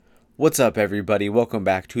What's up, everybody? Welcome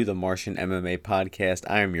back to the Martian MMA podcast.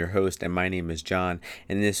 I am your host, and my name is John.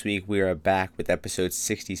 And this week we are back with episode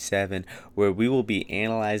 67, where we will be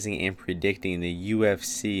analyzing and predicting the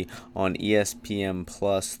UFC on ESPN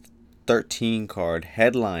Plus 13 card,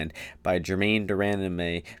 headlined by Germaine de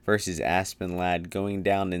Randamie versus Aspen Ladd, going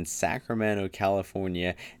down in Sacramento,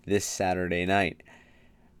 California this Saturday night.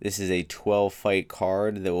 This is a 12-fight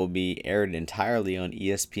card that will be aired entirely on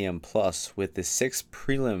ESPN Plus, with the 6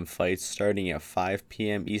 prelim fights starting at 5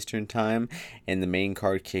 p.m. Eastern Time and the main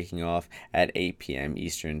card kicking off at 8 p.m.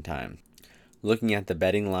 Eastern Time. Looking at the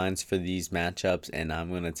betting lines for these matchups, and I'm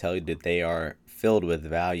going to tell you that they are filled with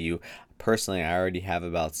value. Personally, I already have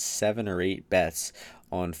about 7 or 8 bets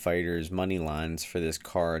on fighters' money lines for this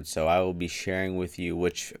card, so I will be sharing with you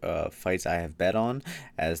which fights I have bet on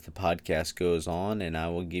as the podcast goes on, and I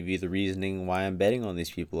will give you the reasoning why I'm betting on these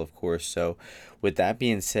people, of course. So with that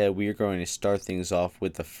being said, we are going to start things off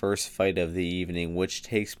with the first fight of the evening, which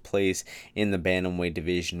takes place in the bantamweight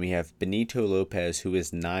division. We have Benito Lopez, who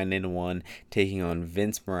is 9-1, taking on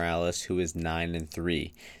Vince Morales, who is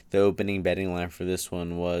 9-3. The opening betting line for this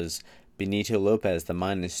one was Benito Lopez, the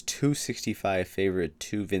minus 265 favorite,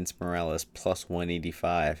 to Vince Morales, plus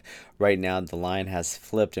 185. Right now, the line has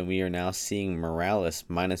flipped, and we are now seeing Morales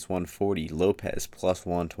minus 140, Lopez plus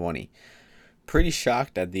 120. Pretty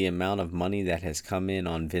shocked at the amount of money that has come in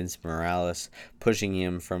on Vince Morales, pushing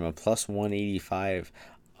him from a plus 185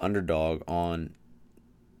 underdog on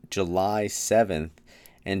July 7th.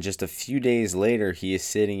 And just a few days later, he is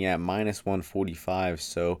sitting at minus 145.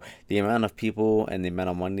 So the amount of people and the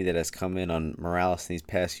amount of money that has come in on Morales in these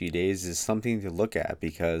past few days is something to look at,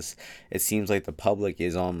 because it seems like the public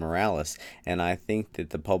is on Morales. And I think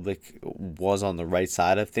that the public was on the right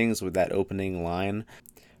side of things with that opening line.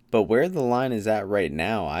 But where the line is at right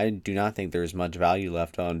now, I do not think there's much value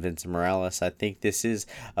left on Vincent Morales. I think this is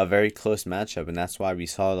a very close matchup, and that's why we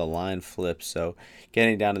saw the line flip. So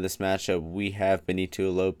getting down to this matchup, we have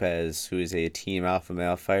Benito Lopez, who is a team alpha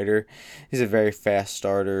male fighter. He's a very fast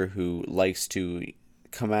starter who likes to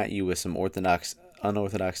come at you with some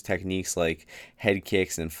unorthodox techniques like head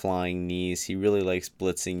kicks and flying knees. He really likes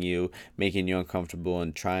blitzing you, making you uncomfortable,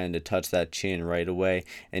 and trying to touch that chin right away.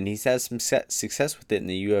 And he's had some success with it in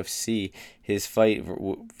the UFC. His fight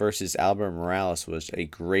versus Albert Morales was a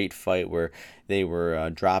great fight where they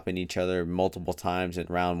were dropping each other multiple times. In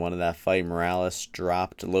round one of that fight, Morales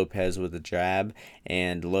dropped Lopez with a jab,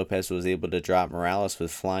 and Lopez was able to drop Morales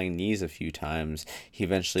with flying knees a few times. He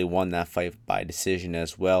eventually won that fight by decision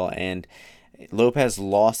as well, and Lopez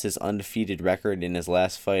lost his undefeated record in his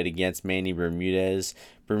last fight against Manny Bermudez.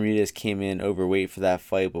 Bermudez came in overweight for that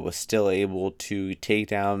fight, but was still able to take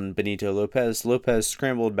down Benito Lopez. Lopez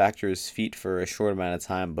scrambled back to his feet for a short amount of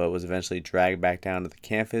time, but was eventually dragged back down to the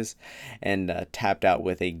canvas and tapped out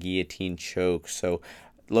with a guillotine choke. So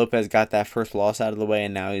Lopez got that first loss out of the way,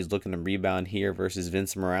 and now he's looking to rebound here versus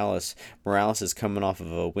Vince Morales. Morales is coming off of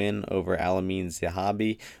a win over Alamine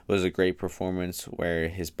Zahabi. It was a great performance where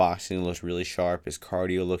his boxing looked really sharp, his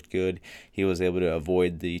cardio looked good. He was able to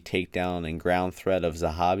avoid the takedown and ground threat of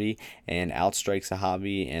Zahabi and outstrike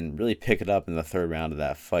Zahabi and really pick it up in the third round of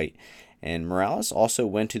that fight. And Morales also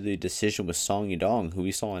went to the decision with Song Yadong, who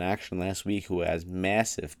we saw in action last week, who has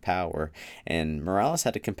massive power. And Morales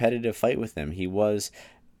had a competitive fight with him. He was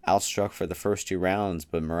outstruck for the first 2 rounds,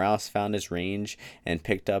 but Morales found his range and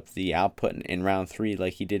picked up the output in round 3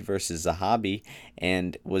 like he did versus Zahabi,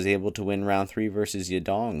 and was able to win round 3 versus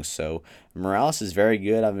Yadong. So Morales is very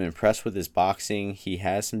good. I've been impressed with his boxing. He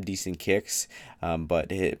has some decent kicks,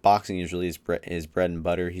 but boxing is really his bread and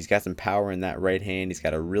butter. He's got some power in that right hand. He's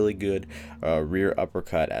got a really good rear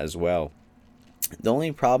uppercut as well. The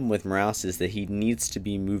only problem with Morales is that he needs to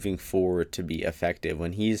be moving forward to be effective.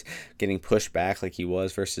 When he's getting pushed back like he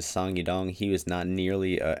was versus Song Yadong, he was not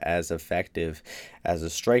nearly as effective as a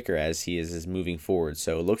striker as he is moving forward.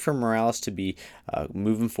 So look for Morales to be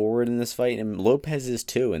moving forward in this fight, and Lopez is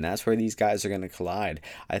too, and that's where these guys are going to collide.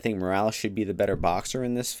 I think Morales should be the better boxer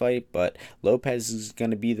in this fight, but Lopez is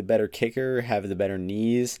going to be the better kicker, have the better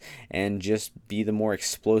knees, and just be the more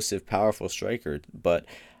explosive, powerful striker. But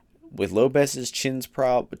with Lopez's chin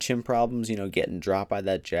problems, getting dropped by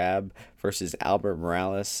that jab versus Albert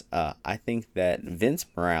Morales, I think that Vince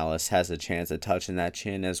Morales has a chance at touching that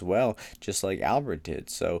chin as well, just like Albert did.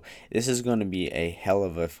 So this is going to be a hell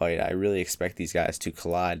of a fight. I really expect these guys to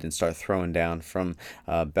collide and start throwing down from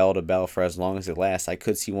bell to bell for as long as it lasts. I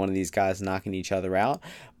could see one of these guys knocking each other out,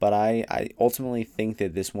 but I ultimately think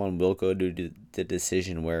that this one will go to the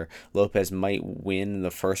decision, where Lopez might win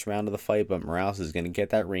the first round of the fight, but Morales is going to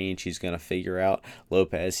get that range. He's going to figure out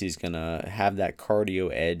Lopez. He's going to have that cardio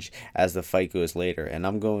edge as as the fight goes later. And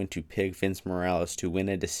I'm going to pick Vince Morales to win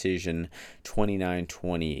a decision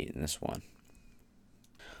 29-28 in this one.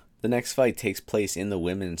 The next fight takes place in the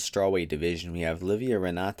women's strawweight division. We have Livia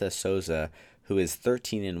Renata Souza, who is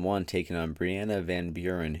 13-1, taking on Brianna Van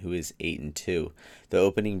Buren, who is 8-2. The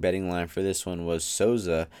opening betting line for this one was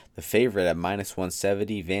Souza, the favorite, at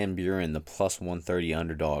 -170, Van Buren, the +130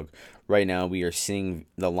 underdog. Right now, we are seeing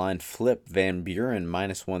the line flip: Van Buren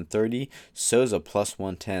 -130, Souza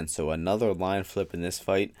 +110. So another line flip in this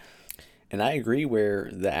fight. And I agree where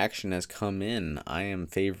the action has come in. I am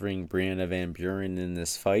favoring Brianna Van Buren in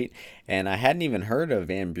this fight. And I hadn't even heard of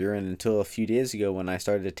Van Buren until a few days ago when I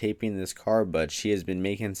started taping this card, but she has been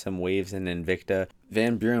making some waves in Invicta.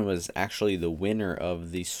 Van Buren was actually the winner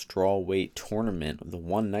of the strawweight tournament, the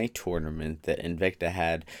one-night tournament that Invicta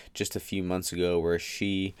had just a few months ago, where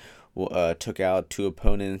she took out two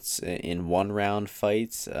opponents in one-round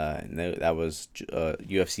fights. And that was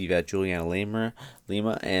UFC vet Juliana Lima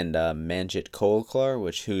and Manjit Kolkar,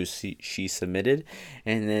 who she submitted.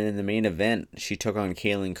 And then in the main event, she took on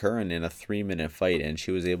Kaylin Curran in a 3-minute fight, and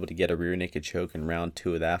she was able to get a rear naked choke in round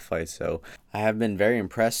 2 of that fight. So I have been very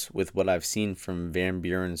impressed with what I've seen from Van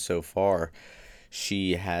Buren so far.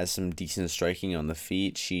 She has some decent striking on the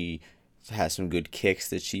feet. She has some good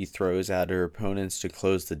kicks that she throws at her opponents to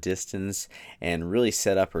close the distance and really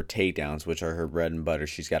set up her takedowns, which are her bread and butter.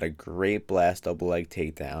 She's got a great blast double leg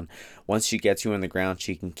takedown. Once she gets you on the ground,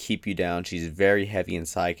 she can keep you down. She's very heavy in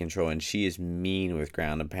side control, and she is mean with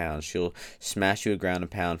ground and pound. She'll smash you with ground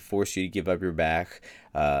and pound, force you to give up your back,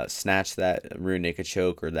 snatch that rear naked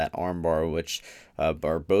choke or that arm bar, which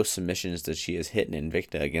are both submissions that she has hit in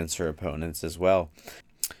Invicta against her opponents as well.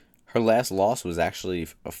 Her last loss was actually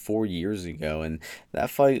 4 years ago, and that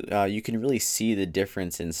fight, you can really see the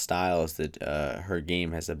difference in styles that her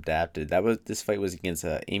game has adapted. This fight was against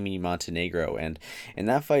Amy Montenegro, and in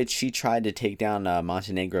that fight, she tried to take down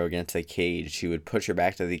Montenegro against the cage. She would push her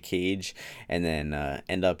back to the cage, and then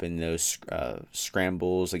end up in those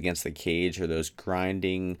scrambles against the cage, or those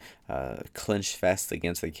grinding clinch fests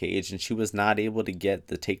against the cage, and she was not able to get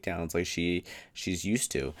the takedowns like she's used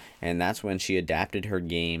to. And that's when she adapted her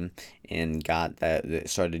game and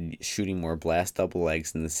started shooting more blast double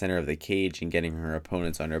legs in the center of the cage and getting her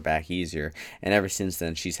opponents on her back easier. And ever since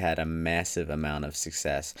then, she's had a massive amount of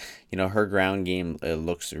success. Her ground game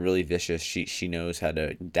looks really vicious. She knows how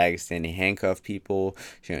to Dagestani handcuff people,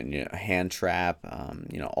 hand trap,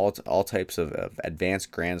 all types of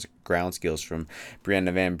advanced ground skills from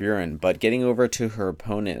Brianna Van Buren. But getting over to her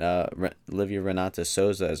opponent, Livia Renata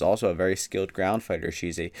Souza, is also a very skilled ground fighter.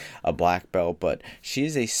 She's a black belt, but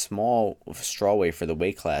she's a small strawweight for the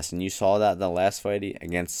weight class, and you saw that in the last fight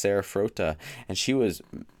against Sarah Frota, and she was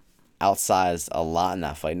outsized a lot in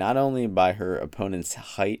that fight, not only by her opponent's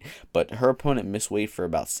height, but her opponent missed weight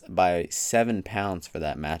by 7 pounds for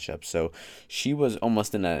that matchup. So she was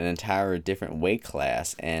almost in an entire different weight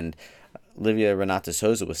class, and Livia Renata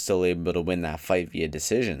Souza was still able to win that fight via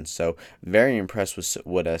decision. So very impressed with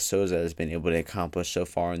what Souza has been able to accomplish so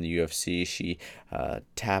far in the UFC. She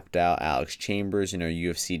tapped out Alex Chambers in her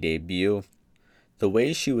UFC debut. The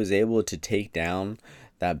way she was able to take down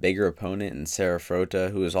that bigger opponent in Sarah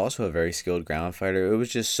Frota, who is also a very skilled ground fighter, it was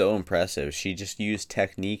just so impressive. She just used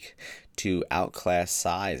technique to outclass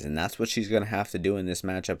size, and that's what she's going to have to do in this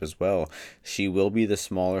matchup as well. She will be the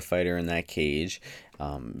smaller fighter in that cage.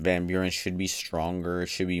 Van Buren should be stronger,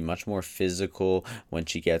 should be much more physical when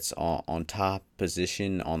she gets on top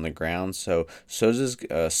position on the ground. So Souza's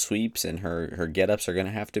sweeps and her get-ups are going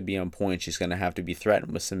to have to be on point. She's going to have to be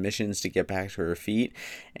threatened with submissions to get back to her feet.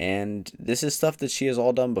 And this is stuff that she has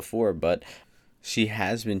all done before, but she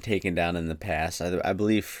has been taken down in the past. I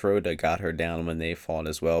believe Frota got her down when they fought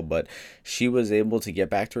as well, but she was able to get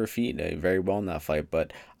back to her feet very well in that fight.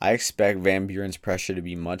 But I expect Van Buren's pressure to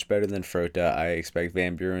be much better than Frota. I expect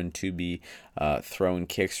Van Buren to be throwing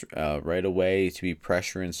kicks right away, to be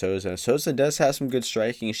pressuring Souza. Souza does have some good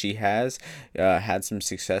striking. She has had some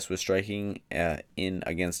success with striking in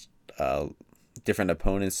against different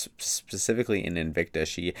opponents, specifically in Invicta.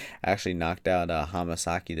 She actually knocked out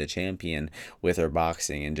Hamasaki, the champion, with her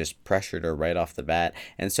boxing and just pressured her right off the bat.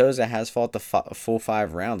 And Souza has fought the full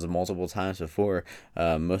 5 rounds multiple times before,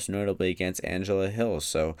 most notably against Angela Hill.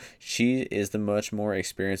 So she is the much more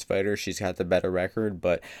experienced fighter. She's got the better record,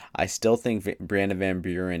 but I still think Brianna Van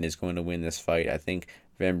Buren is going to win this fight. I think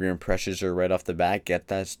Van Buren pressures her right off the bat, get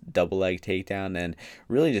that double leg takedown, and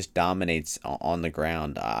really just dominates on the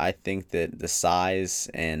ground. I think that the size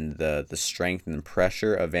and the strength and the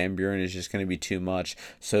pressure of Van Buren is just going to be too much.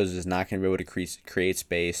 Souza is not going to be able to create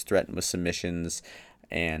space, threaten with submissions,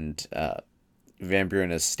 and Van Buren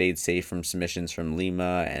has stayed safe from submissions from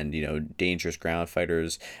Lima and dangerous ground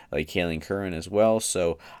fighters like Kailin Curran as well.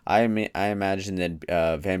 So I imagine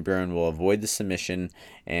that Van Buren will avoid the submission,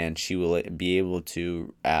 and she will be able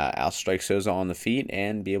to outstrike Souza on the feet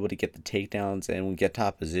and be able to get the takedowns and get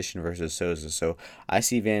top position versus Souza. So I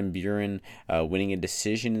see Van Buren winning a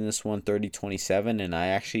decision in this one, 30-27, and I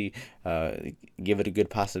actually give it a good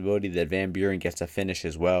possibility that Van Buren gets a finish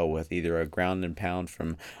as well with either a ground and pound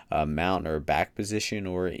from mount or back position,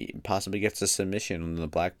 or possibly gets a submission on the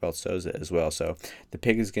black belt Souza as well. So the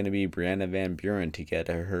pick is going to be Brianna Van Buren to get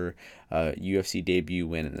her UFC debut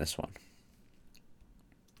win in this one.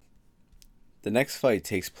 The next fight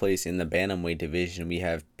takes place in the bantamweight division. We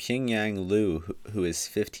have Pyongyang Liu, who is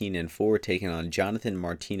 15-4, taking on Jonathan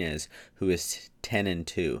Martinez, who is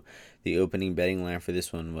 10-2. The opening betting line for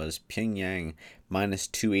this one was Pyongyang minus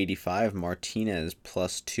 285, Martinez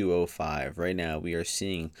plus 205. Right now we are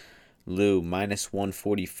seeing Liu minus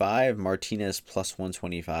 145, Martinez plus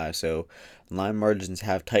 125. So line margins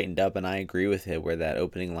have tightened up, and I agree with it, where that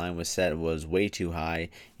opening line was set was way too high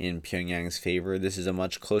in Pyongyang's favor. This is a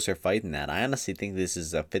much closer fight than that. I honestly think this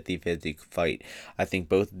is a 50-50 fight. I think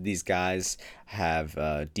both of these guys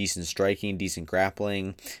have decent striking, decent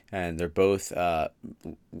grappling, and they're both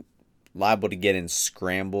liable to get in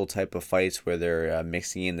scramble type of fights where they're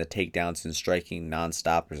mixing in the takedowns and striking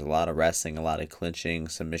nonstop. There's a lot of wrestling, a lot of clinching,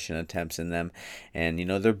 submission attempts in them. And,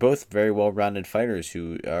 they're both very well-rounded fighters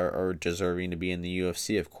who are deserving to be in the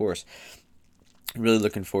UFC, of course. Really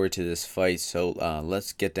looking forward to this fight. So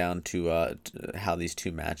let's get down to how these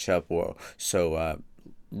two match up. Liu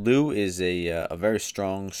is a very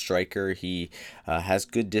strong striker. He has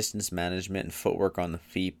good distance management and footwork on the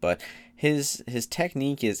feet, but his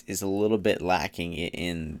technique is a little bit lacking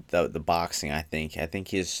in the boxing. I think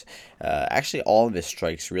his actually all of his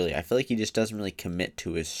strikes, really, I feel like he just doesn't really commit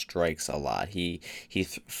to his strikes a lot. He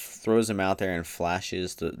throws them out there and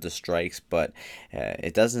flashes the strikes, but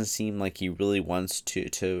it doesn't seem like he really wants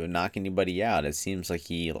to knock anybody out. It seems like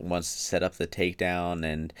he wants to set up the takedown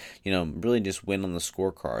and really just win on the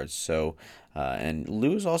scorecards. So and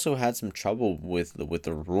Liu's also had some trouble with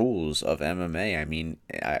the rules of MMA. I mean,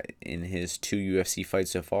 in his 2 UFC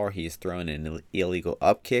fights so far, he's thrown an illegal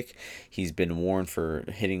up kick. He's been warned for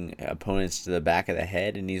hitting opponents to the back of the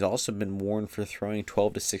head, and he's also been warned for throwing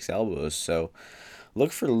 12 to 6 elbows. So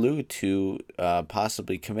look for Liu to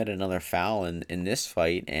possibly commit another foul in this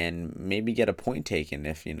fight and maybe get a point taken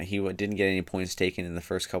if he didn't get any points taken in the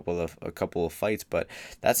first couple of fights. But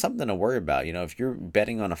that's something to worry about. If you're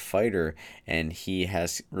betting on a fighter and he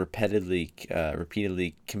has repeatedly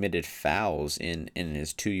committed fouls in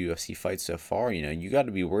his 2 UFC fights so far, you got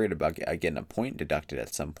to be worried about getting a point deducted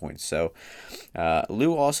at some point. So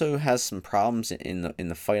Liu also has some problems in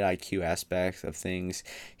the fight IQ aspect of things.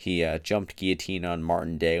 He jumped guillotine on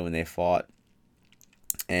Martin Day when they fought,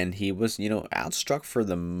 and he was outstruck for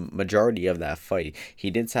the majority of that fight.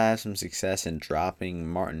 He did have some success in dropping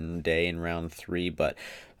Martin Day in round 3, but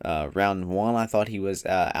round 1 I thought he was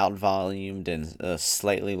out-volumed and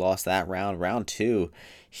slightly lost that round. Round 2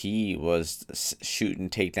 he was shooting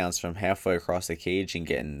takedowns from halfway across the cage and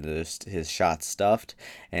getting his shots stuffed,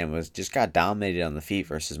 and got dominated on the feet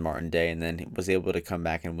versus Martin Day, and then was able to come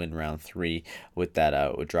back and win round 3 with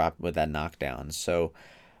that knockdown. So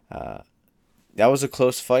that was a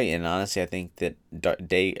close fight, and honestly, I think that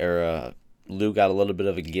Liu got a little bit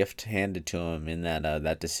of a gift handed to him in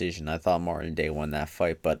that decision. I thought Martin Day won that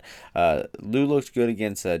fight, but Liu looked good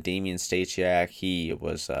against Damian Stasiak. He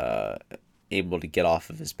was able to get off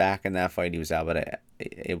of his back in that fight. He was able to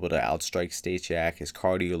outstrike Stasiak. His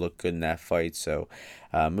cardio looked good in that fight. So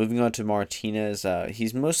moving on to Martinez,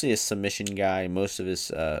 he's mostly a submission guy. Most of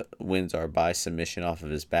his wins are by submission off of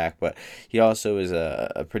his back, but he also is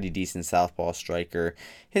a pretty decent southpaw striker.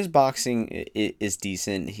 His boxing is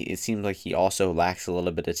decent. It seems like he also lacks a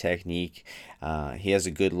little bit of technique. He has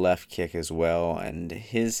a good left kick as well, and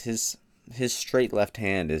his straight left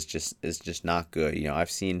hand is just not good.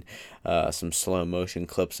 I've seen some slow motion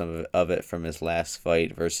clips of it from his last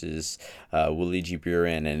fight versus Luigi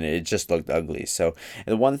Burin, and it just looked ugly. So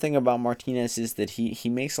the one thing about Martinez is that he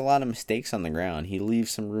makes a lot of mistakes on the ground. He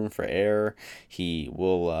leaves some room for error. He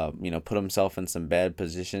will put himself in some bad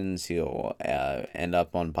positions. He'll end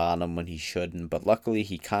up on bottom when he shouldn't. But luckily,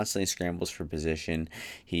 he constantly scrambles for position.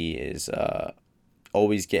 He is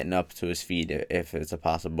always getting up to his feet if it's a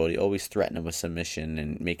possibility, always threatening with submission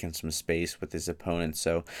and making some space with his opponent.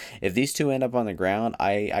 So if these two end up on the ground,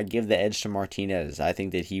 I give the edge to Martinez. I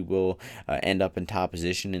think that he will end up in top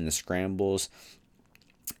position in the scrambles.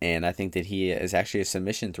 And I think that he is actually a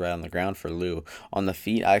submission threat on the ground for Lou. On the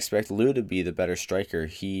feet, I expect Lou to be the better striker.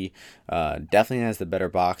 He definitely has the better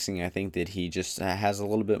boxing. I think that he just has a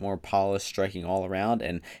little bit more polish striking all around,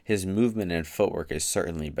 and his movement and footwork is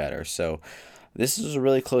certainly better. So this is a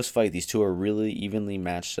really close fight. These two are really evenly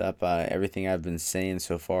matched up. Everything I've been saying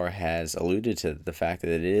so far has alluded to the fact that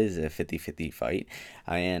it is a 50-50 fight.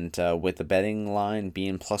 And with the betting line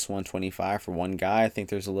being plus 125 for one guy, I think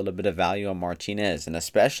there's a little bit of value on Martinez. And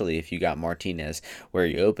especially if you got Martinez where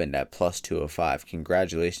he opened at plus 205.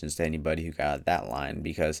 Congratulations to anybody who got that line,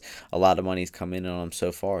 because a lot of money's come in on him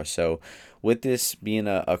so far. So with this being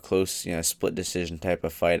a close, split decision type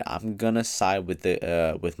of fight, I'm gonna side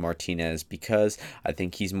with Martinez, because I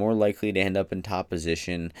think he's more likely to end up in top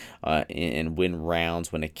position and win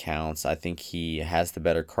rounds when it counts. I think he has the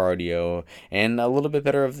better cardio and a little bit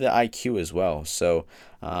better of the IQ as well. So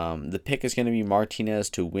the pick is going to be Martinez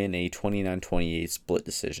to win a 29-28 split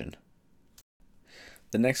decision.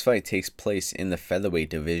 The next fight takes place in the featherweight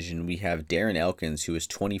division. We have Darren Elkins, who is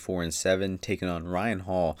 24-7, taking on Ryan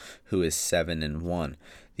Hall, who is 7-1.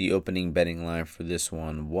 The opening betting line for this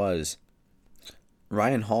one was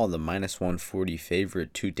Ryan Hall, the minus 140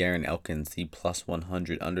 favorite, to Darren Elkins, the plus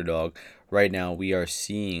 100 underdog. Right now, we are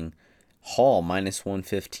seeing Hall minus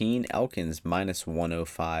 115, Elkins minus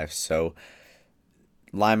 105. So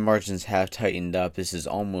line margins have tightened up. This is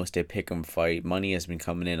almost a pick'em fight. Money has been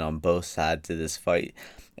coming in on both sides of this fight,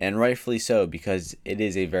 and rightfully so, because it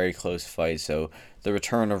is a very close fight. So the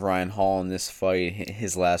return of Ryan Hall in this fight,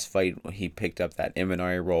 his last fight, he picked up that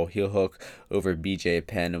Imanari roll heel hook over BJ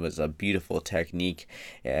Penn. It was a beautiful technique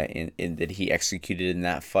in that he executed in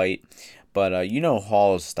that fight. But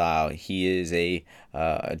Hall's style. He is a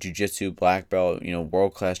jiu-jitsu black belt,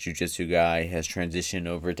 world-class jiu-jitsu guy. Has transitioned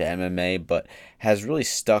over to MMA, but has really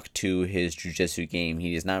stuck to his jiu-jitsu game.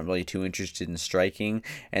 He is not really too interested in striking,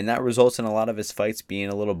 and that results in a lot of his fights being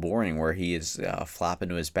a little boring, where he is flopping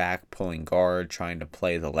to his back, pulling guard, trying to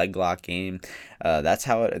play the leg lock game. That's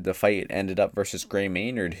how the fight ended up versus Gray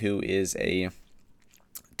Maynard, who is a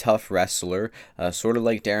tough wrestler, sort of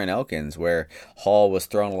like Darren Elkins, where Hall was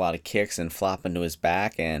throwing a lot of kicks and flopping to his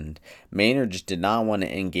back, and Maynard just did not want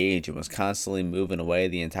to engage and was constantly moving away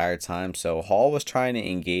the entire time. So Hall was trying to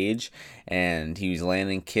engage, and he was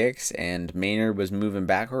landing kicks, and Maynard was moving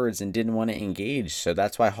backwards and didn't want to engage. So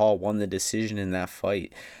that's why Hall won the decision in that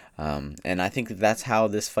fight. And I think that's how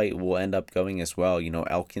this fight will end up going as well.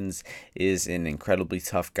 Elkins is an incredibly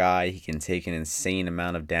tough guy. He can take an insane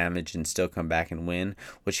amount of damage and still come back and win,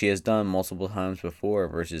 which he has done multiple times before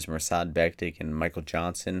versus Mirsad Bektic and Michael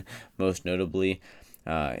Johnson, most notably.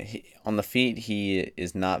 On the feet, he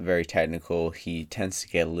is not very technical. He tends to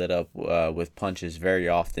get lit up with punches very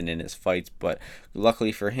often in his fights, but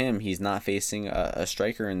luckily for him, he's not facing a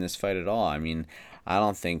striker in this fight at all. I mean, I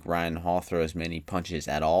don't think Ryan Hall throws many punches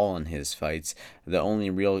at all in his fights. The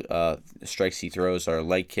only real strikes he throws are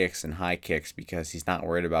leg kicks and high kicks, because he's not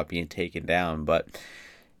worried about being taken down. But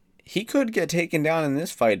he could get taken down in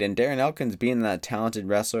this fight, and Darren Elkins, being that talented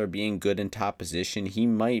wrestler, being good in top position, he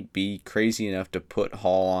might be crazy enough to put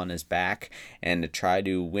Hall on his back and to try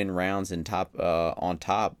to win rounds on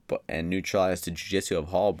top and neutralize the jiu-jitsu of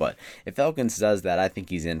Hall. But if Elkins does that, I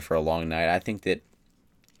think he's in for a long night. I think that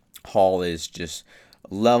Hall is just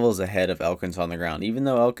levels ahead of Elkins on the ground. Even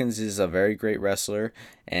though Elkins is a very great wrestler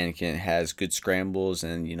and has good scrambles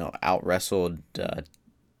and out wrestled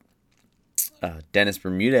Dennis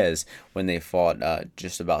Bermudez when they fought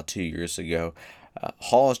just about 2 years ago,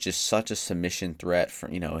 Hall is just such a submission threat for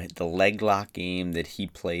the leg lock game that he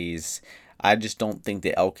plays. I just don't think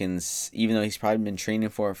that Elkins, even though he's probably been training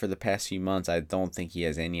for it for the past few months, I don't think he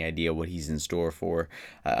has any idea what he's in store for.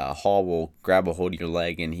 Hall will grab a hold of your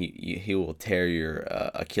leg, and he will tear your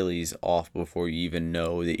Achilles off before you even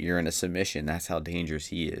know that you're in a submission. That's how dangerous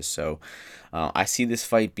he is. So I see this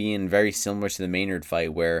fight being very similar to the Maynard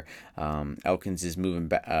fight, where Elkins is moving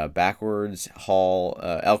backwards.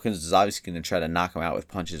 Elkins is obviously going to try to knock him out with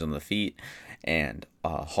punches on the feet, and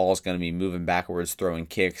Hall's going to be moving backwards, throwing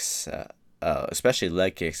kicks, especially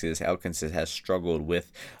leg kicks, because Elkins has struggled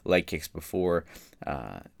with leg kicks before.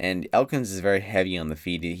 And Elkins is very heavy on the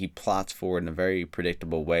feet. He plots forward in a very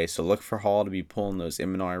predictable way. So look for Hall to be pulling those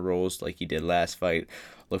Imanari rolls like he did last fight.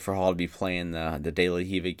 Look for Hall to be playing the De La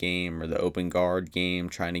Riva game or the open guard game,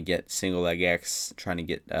 trying to get single leg X, trying to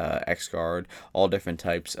get X guard, all different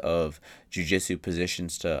types of jiu-jitsu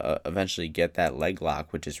positions to eventually get that leg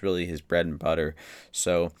lock, which is really his bread and butter.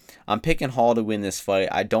 So I'm picking Hall to win this fight.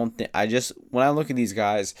 When I look at these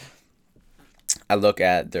guys, I look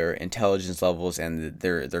at their intelligence levels and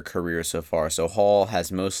their career so far. So Hall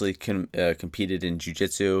has mostly competed in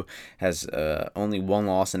jiu-jitsu, has only one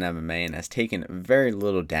loss in MMA, and has taken very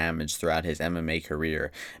little damage throughout his MMA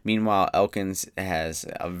career. Meanwhile, Elkins has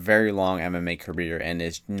a very long MMA career and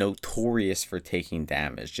is notorious for taking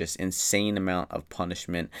damage, just insane amount of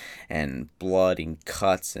punishment and blood and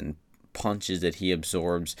cuts and punches that he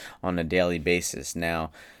absorbs on a daily basis.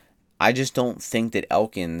 Now, I just don't think that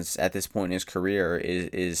Elkins at this point in his career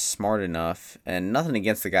is smart enough, and nothing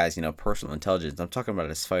against the guy's personal intelligence. I'm talking about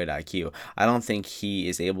his fight IQ. I don't think he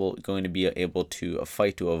is going to be able to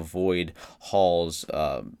fight to avoid Hall's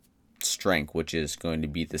strength, which is going to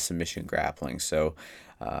be the submission grappling. So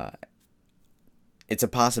it's a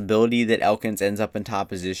possibility that Elkins ends up in top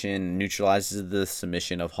position, neutralizes the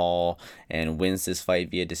submission of Hall, and wins this fight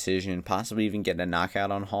via decision, possibly even getting a knockout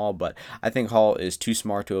on Hall. But I think Hall is too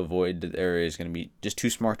smart to avoid, or is going to be just too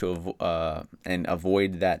smart to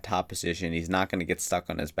avoid that top position. He's not going to get stuck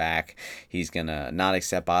on his back. He's going to not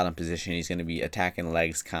accept bottom position. He's going to be attacking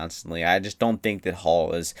legs constantly. I just don't think that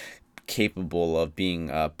Hall is capable of being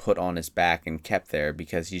put on his back and kept there,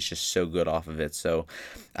 because he's just so good off of it. So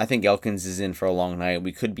I think Elkins is in for a long night.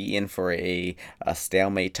 We could be in for a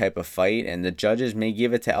stalemate type of fight, and the judges may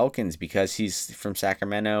give it to Elkins because he's from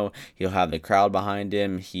Sacramento. He'll have the crowd behind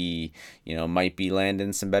him. He might be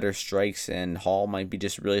landing some better strikes, and Hall might be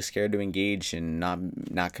just really scared to engage and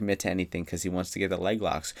not commit to anything because he wants to get the leg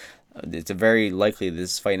locks. It's very likely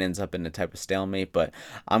this fight ends up in a type of stalemate, but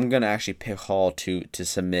I'm going to actually pick Hall to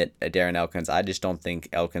submit Darren Elkins. I just don't think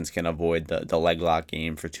Elkins can avoid the leg lock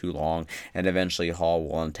game for too long, and eventually Hall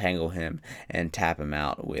will entangle him and tap him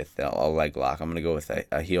out with a leg lock. I'm going to go with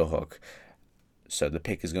a heel hook. So the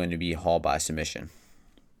pick is going to be Hall by submission.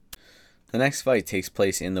 The next fight takes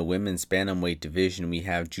place in the women's bantamweight division. We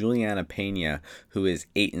have Juliana Pena, who is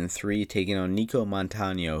 8-3, taking on Nicco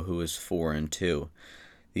Montaño, who is 4-2.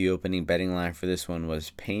 The opening betting line for this one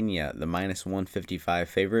was Pena, the minus 155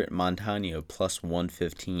 favorite, Montaño plus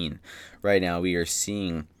 115. Right now we are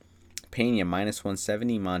seeing Pena minus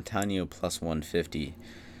 170, Montaño plus 150.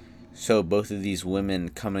 So both of these women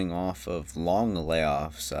coming off of long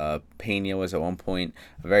layoffs. Pena was at one point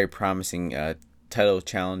a very promising title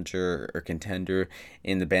challenger or contender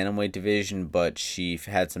in the bantamweight division, but she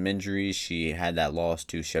had some injuries. She had that loss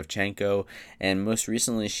to Shevchenko, and most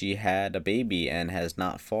recently she had a baby and has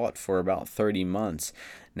not fought for about 30 months.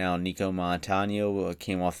 Now Nicco Montaño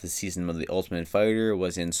came off the season of The Ultimate Fighter,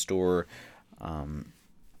 was in store,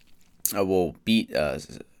 beat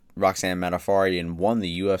Roxanne Modafferi and won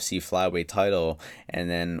the UFC flyweight title, and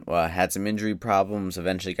then had some injury problems,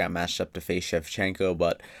 eventually got matched up to face Shevchenko,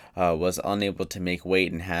 but was unable to make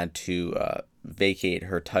weight and had to vacate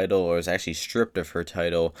her title, or was actually stripped of her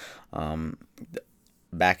title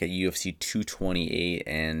back at UFC 228,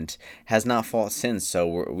 and has not fought since.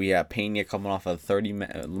 So we have Pena coming off a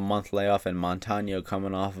 30-month layoff and Montaño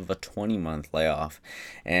coming off of a 20-month layoff.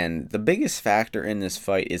 And the biggest factor in this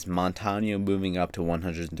fight is Montaño moving up to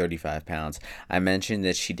 135 pounds. I mentioned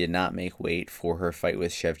that she did not make weight for her fight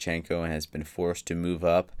with Shevchenko and has been forced to move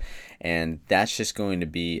up, and that's just going to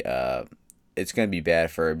be it's going to be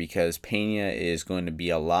bad for her, because Pena is going to be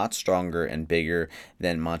a lot stronger and bigger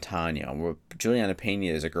than Montaño. Juliana Pena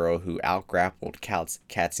is a girl who out-grappled Kat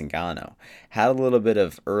Zingano. Had a little bit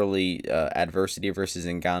of early adversity versus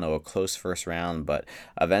Zingano, a close first round, but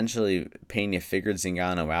eventually Pena figured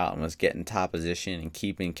Zingano out and was getting top position and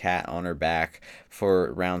keeping Kat on her back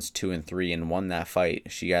for rounds 2 and 3 and won that fight.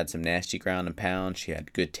 She had some nasty ground and pound. She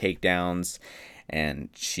had good takedowns, and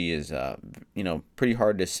she is, pretty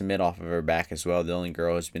hard to submit off of her back as well. The only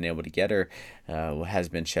girl who's been able to get her has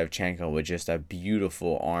been Shevchenko, with just a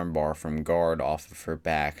beautiful armbar from guard off of her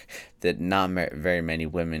back that not very many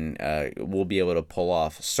women will be able to pull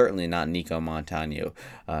off. Certainly not Nicco Montaño.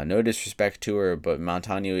 No disrespect to her, but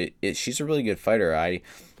Montaño, she's a really good fighter.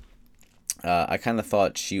 I kind of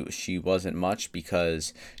thought she wasn't much,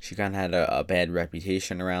 because she kind of had a bad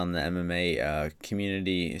reputation around the MMA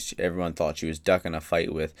community. Everyone thought she was ducking a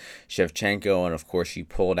fight with Shevchenko, and of course she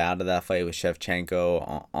pulled out of that fight with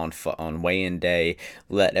Shevchenko on weigh-in day,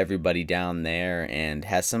 let everybody down there, and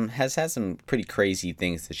has had some pretty crazy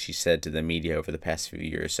things that she said to the media over the past few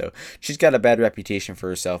years. So she's got a bad reputation for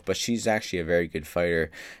herself, but she's actually a very good fighter.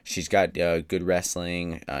 She's got good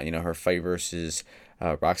wrestling. Her fight versus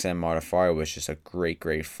Roxanne Modafferi was just a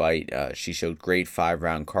great fight. She showed great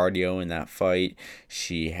 5-round cardio in that fight.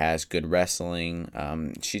 She has good wrestling.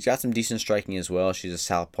 She's got some decent striking as well. She's a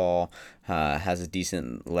southpaw has a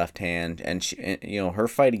decent left hand, and her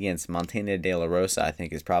fight against Montana De La Rosa, I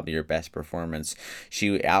think, is probably her best performance.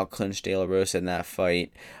 She outclinched De La Rosa in that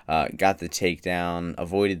fight, got the takedown,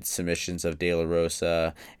 avoided submissions of De La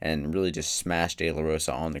Rosa, and really just smashed De La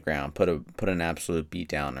Rosa on the ground. Put an absolute beat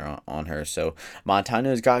down on her. So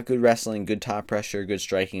Montano's got good wrestling, good top pressure, good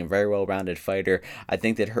striking, a very well-rounded fighter. I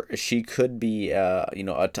think that she could be a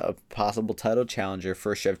possible title challenger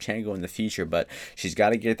for Shevchenko in the future, but she's got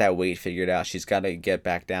to get that weight figured out. She's got to get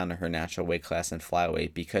back down to her natural weight class in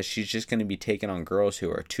flyweight, because she's just going to be taking on girls who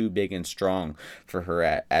are too big and strong for her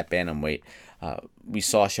at bantamweight. We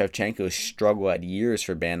saw Shevchenko struggle at years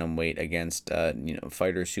for bantamweight against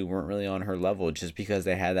fighters who weren't really on her level, just because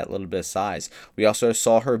they had that little bit of size. We also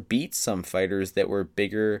saw her beat some fighters that were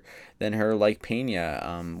bigger than her, like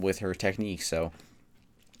Pena, with her technique. So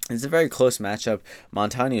it's a very close matchup.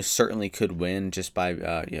 Montano certainly could win just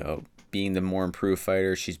by being the more improved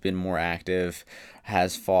fighter. She's been more active,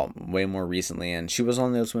 has fought way more recently, and she was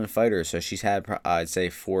on the Ultimate Fighter, so she's had, I'd say,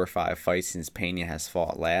 4 or 5 fights since Pena has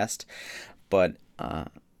fought last. But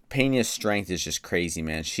Pena's strength is just crazy,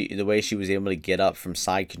 man. The way she was able to get up from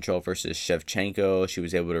side control versus Shevchenko, she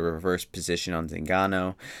was able to reverse position on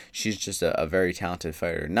Zingano. She's just a very talented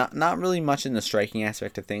fighter. Not really much in the striking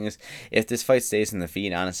aspect of things. If this fight stays in the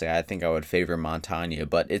feet, honestly, I think I would favor Montano,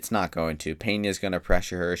 but it's not going to. Pena's going to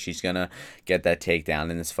pressure her. She's going to get that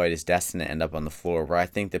takedown, and this fight is destined to end up on the floor, where I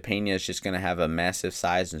think that Pena is just going to have a massive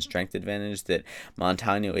size and strength advantage that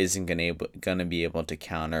Montano isn't going to be able to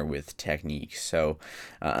counter with technique. So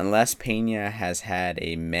unless Pena has had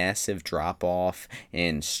a massive drop-off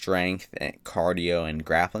in strength, and cardio, and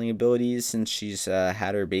grappling abilities since she's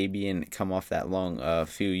had her baby and come off that long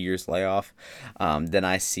few years layoff, then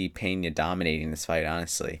I see Pena dominating this fight,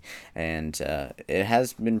 honestly. And it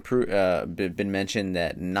has been mentioned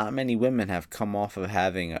that not many women have come off of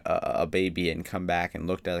having a baby and come back and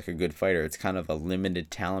looked like a good fighter. It's kind of a limited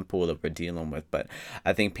talent pool that we're dealing with, but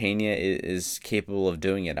I think Pena is capable of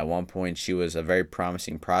doing it. At one point, she was a very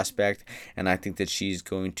promising prospect, and I think that she's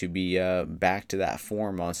going to be back to that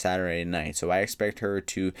form on Saturday night. So I expect her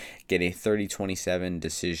to get a 30-27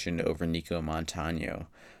 decision over Nicco Montano.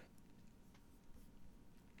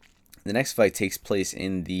 The next fight takes place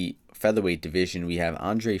in the featherweight division. We have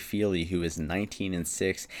Andre Fili, who is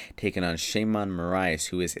 19-6, taking on Sheymon Moraes,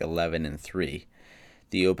 who is 11-3.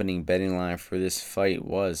 The opening betting line for this fight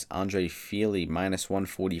was Andre Fili minus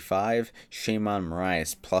 145, Sheymon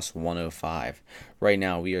Moraes plus 105. Right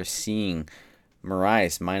now we are seeing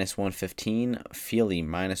Moraes minus 115, Fili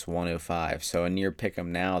minus 105. So a near pick'em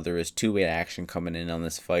now. There is two-way action coming in on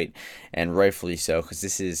this fight, and rightfully so, because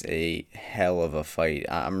this is a hell of a fight.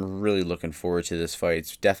 I'm really looking forward to this fight.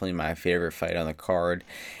 It's definitely my favorite fight on the card.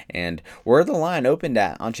 And where the line opened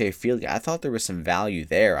at Andre Fili, I thought there was some value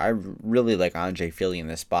there. I really like Andre Fili in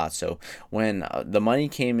this spot. So when the money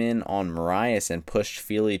came in on Moraes and pushed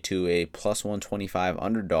Fili to a plus 125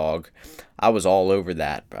 underdog, I was all over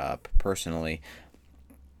that personally.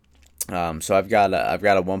 So I've got a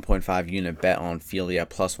 1.5 unit bet on Fili at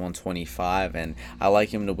plus 125, and I like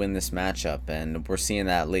him to win this matchup. And we're seeing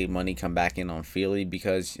that late money come back in on Fili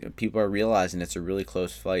because people are realizing it's a really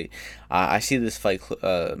close fight. I see this fight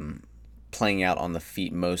playing out on the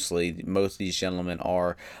feet mostly. Most of these gentlemen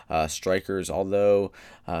are strikers, although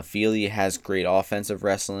Fili has great offensive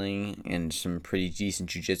wrestling and some pretty decent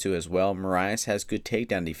jiu-jitsu as well. Moraes has good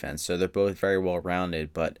takedown defense, so they're both very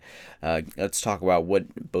well-rounded. But let's talk about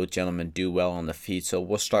what both gentlemen do well on the feet. So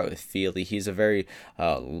we'll start with Fili. He's a very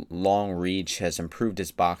long reach, has improved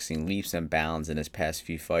his boxing leaps and bounds in his past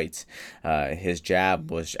few fights. His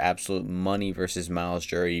jab was absolute money versus Myles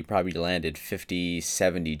Jury. He probably landed 50,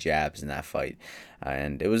 70 jabs in that fight.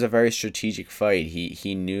 And it was a very strategic fight.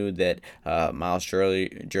 He knew that Myles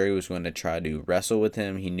Jury was going to try to wrestle with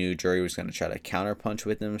him. He knew Jury was going to try to counterpunch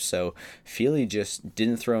with him. So Fili just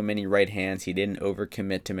didn't throw many right hands. He didn't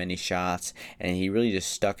overcommit to many shots, and he really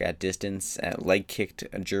just stuck at distance, leg kicked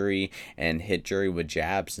Jury, and hit Jury with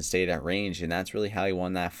jabs and stayed at range. And that's really how he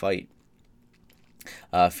won that fight.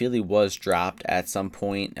 Fili was dropped at some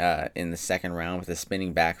point in the second round with a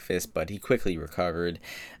spinning back fist, but he quickly recovered,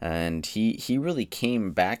 and he really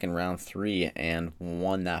came back in round 3 and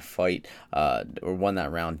won that fight, or won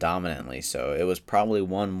that round dominantly. So it was probably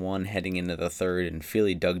 1-1 heading into the third, and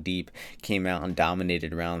Fili dug deep, came out and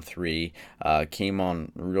dominated round 3, came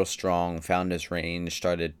on real strong, found his range,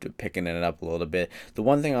 started picking it up a little bit. The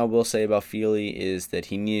one thing I will say about Fili is that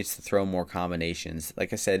he needs to throw more combinations.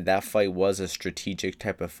 Like I said, that fight was a strategic strategic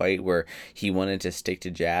type of fight where he wanted to stick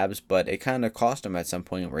to jabs, but it kind of cost him at some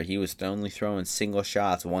point where he was only throwing single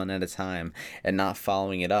shots one at a time and not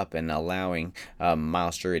following it up and allowing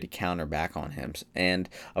Miles Jury to counter back on him. And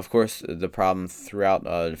of course, the problem throughout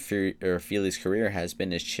Fili's career has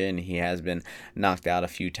been his chin. He has been knocked out a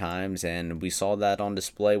few times, and we saw that on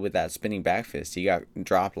display with that spinning back fist. He got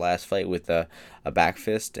dropped last fight with a back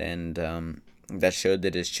fist, and that showed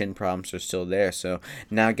that his chin problems are still there. So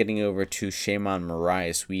now getting over to Sheymon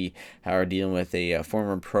Moraes, we are dealing with a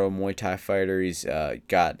former pro Muay Thai fighter. He's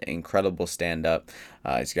got incredible stand-up.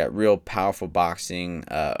 He's got real powerful boxing,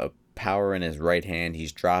 power in his right hand.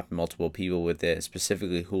 He's dropped multiple people with it,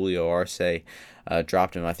 specifically Julio Arce.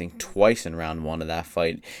 Dropped him, I think, twice in round one of that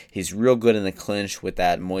fight. He's real good in the clinch with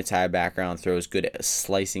that Muay Thai background, throws good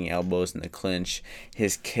slicing elbows in the clinch.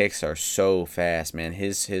 His kicks are so fast, man.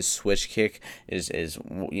 His switch kick is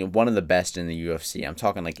one of the best in the UFC. I'm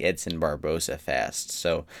talking like Edson Barboza fast.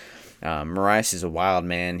 So Moraes is a wild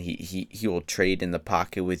man. He will trade in the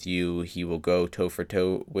pocket with you. He will go toe for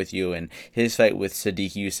toe with you. And his fight with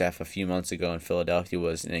Sodiq Yusuff a few months ago in Philadelphia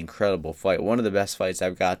was an incredible fight. One of the best fights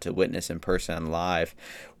I've got to witness in person live,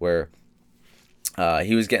 where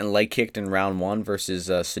he was getting leg kicked in round one versus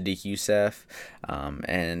Sodiq Yusuff,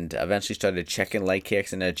 and eventually started checking leg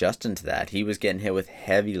kicks and adjusting to that. He was getting hit with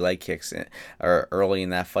heavy leg kicks early in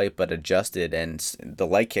that fight, but adjusted, and the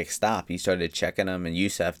leg kick stopped. He started checking them, and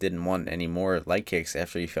Yusuff didn't want any more leg kicks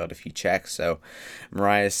after he failed a few checks. So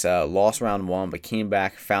Moraes lost round one, but came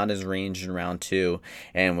back, found his range in round two,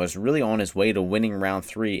 and was really on his way to winning round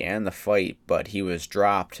three and the fight, but he was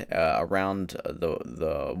dropped around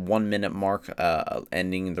the 1 minute mark,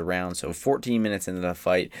 ending the round. So 14 minutes into the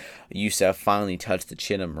fight, Yusuff finally touched the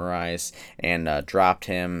chin of Moraes and dropped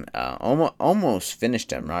him, almost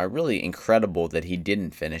finished him. Really incredible that he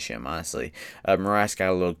didn't finish him, honestly. Moraes got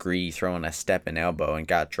a little greedy, throwing a step and elbow, and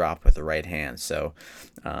got dropped with the right hand. So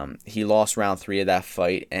he lost round three of that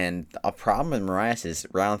fight, and a problem with Moraes is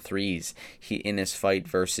round threes. He, in his fight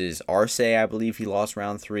versus Arce, I believe he lost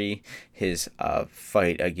round three. His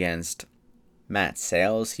fight against Matt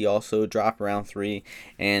Sales, he also dropped round three,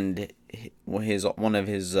 and one of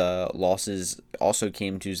his losses also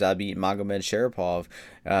came to Zabit Magomedsharipov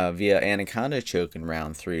via anaconda choke in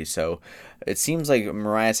round three. So it seems like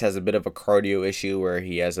Moraes has a bit of a cardio issue where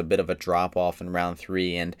he has a bit of a drop off in round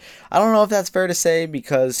three, and I don't know if that's fair to say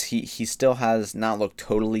because he still has not looked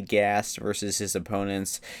totally gassed versus his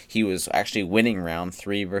opponents. He was actually winning round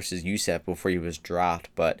three versus Yusuff before he was dropped,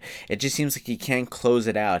 but it just seems like he can't close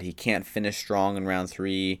it out. He can't finish strong in round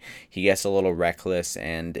three. He gets a little reckless,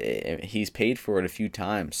 and he's paid for it a few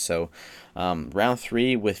times. So round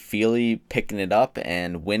three with Fili picking it up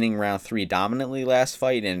and winning round three dominantly last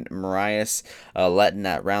fight, and Moraes letting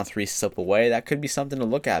that round three slip away, that could be something to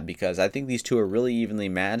look at, because I think these two are really evenly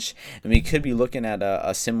matched, and we could be looking at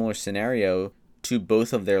a similar scenario to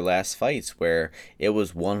both of their last fights, where it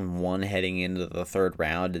was 1-1 heading into the third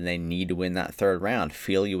round, and they need to win that third round.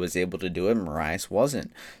 Fili was able to do it, Moraes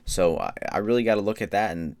wasn't. So I really got to look at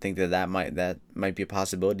that and think that might be a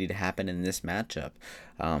possibility to happen in this matchup.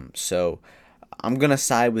 So I'm going to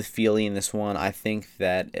side with Fili in this one. I think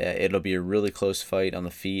that it'll be a really close fight on the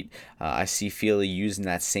feet. I see Fili using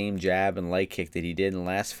that same jab and leg kick that he did in the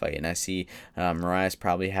last fight, and I see Moraes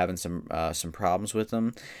probably having some problems with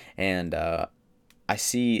him. And I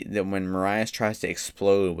see that when Moraes tries to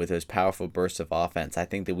explode with those powerful bursts of offense, I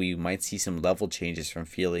think that we might see some level changes from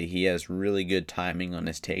Fili. He has really good timing on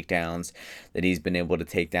his takedowns, that he's been able to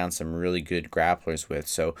take down some really good grapplers with.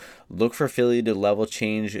 So look for Fili to level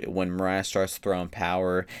change when Moraes starts throwing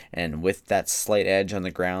power, and with that slight edge on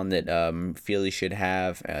the ground that Fili should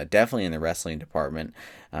have, definitely in the wrestling department.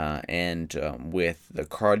 And with the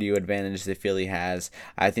cardio advantage that Fili has,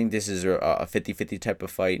 I think this is a 50-50 type of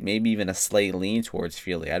fight, maybe even a slight lean towards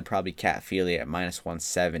Fili. I'd probably cat Fili at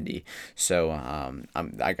 -170. So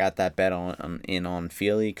I got that bet on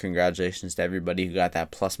Fili. Congratulations to everybody who got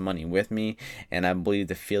that plus money with me, and I believe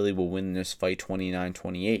that Fili will win this fight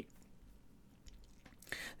 29-28.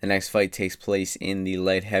 The next fight takes place in the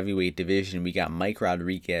light heavyweight division. We got Mike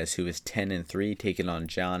Rodriguez, who is 10-3, taking on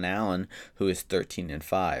John Allen, who is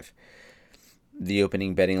 13-5. The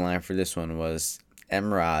opening betting line for this one was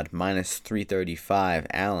Emrod -335,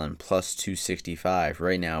 Allen +265.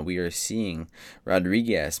 Right now we are seeing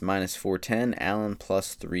Rodriguez -410, Allen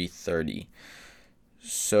 +330.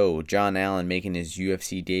 So, John Allen making his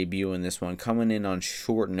UFC debut in this one, coming in on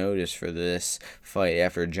short notice for this fight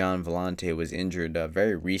after John Vellante was injured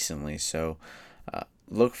very recently. So,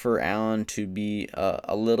 look for Allen to be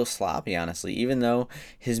a little sloppy, honestly, even though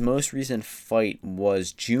his most recent fight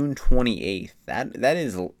was June 28th. That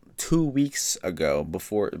is 2 weeks ago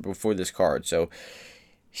before this card. So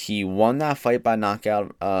he won that fight by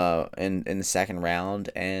knockout in the second round,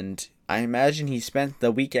 and I imagine he spent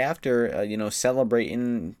the week after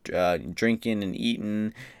celebrating, drinking and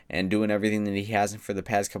eating and doing everything that he hasn't for the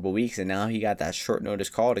past couple weeks, and now he got that short notice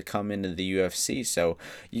call to come into the UFC. So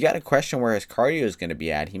you got to question where his cardio is going to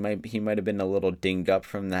be at. He might have been a little dinged up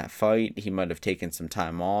from that fight. He might have taken some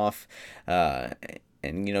time off.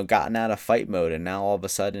 And gotten out of fight mode, and now all of a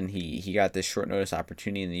sudden he got this short notice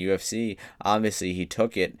opportunity in the UFC. Obviously he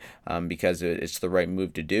took it because it's the right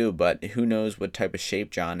move to do, but who knows what type of shape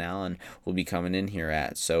John Allen will be coming in here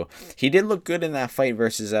at. So he did look good in that fight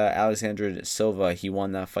versus Alexandre Silva. He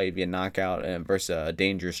won that fight via knockout versus a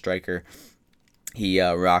dangerous striker. He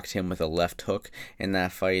rocked him with a left hook in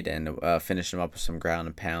that fight and finished him up with some ground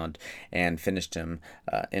and pound and finished him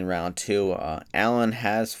in round 2. Allen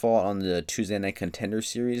has fought on the Tuesday Night Contender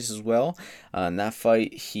Series as well. In that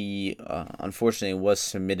fight, he unfortunately was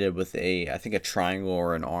submitted with I think a triangle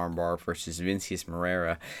or an armbar versus Vinícius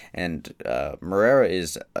Moreira. And Moreira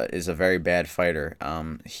is a very bad fighter.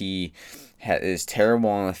 He is terrible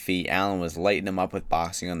on the feet. Allen was lighting him up with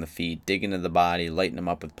boxing on the feet, digging to the body, lighting him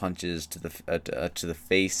up with punches to the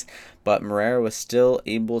face. But Moreira was still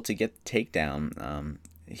able to get the takedown.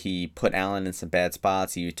 He put Allen in some bad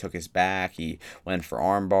spots. He took his back. He went for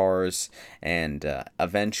arm bars, and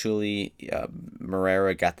eventually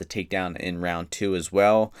Moreira got the takedown in round 2 as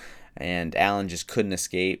well. And Allen just couldn't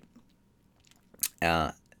escape.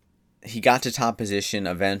 He got to top position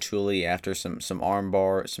eventually after some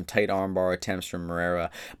tight armbar attempts from Moreira,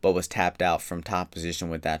 but was tapped out from top position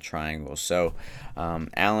with that triangle. So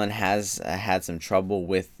Allen has had some trouble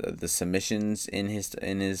with the submissions in his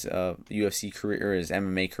UFC career, his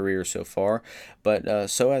MMA career so far, but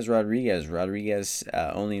so has Rodriguez. Rodriguez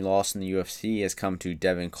only loss in the UFC has come to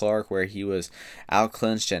Devin Clark, where he was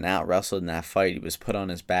out-clinched and out-wrestled in that fight. He was put on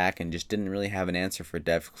his back and just didn't really have an answer for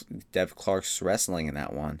Dev Clark's wrestling in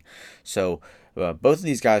that one. So both of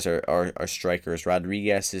these guys are strikers.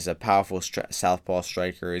 Rodriguez is a powerful southpaw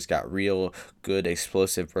striker. He's got real good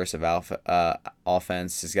explosive bursts of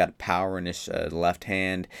offense. He's got power in his left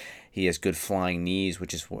hand. He has good flying knees,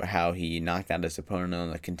 which is how he knocked out his opponent on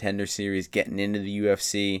the Contender Series, getting into the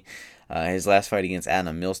UFC. His last fight against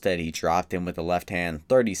Adam Milstead, he dropped him with the left hand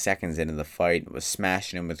 30 seconds into the fight, was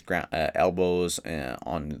smashing him with elbows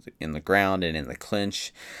in the ground and in the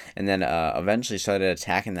clinch, and then eventually started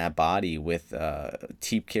attacking that body with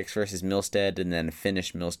teep kicks versus Milstead, and then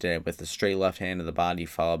finished Milstead with a straight left hand to the body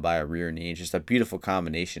followed by a rear knee. Just a beautiful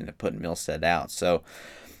combination to put Milstead out. So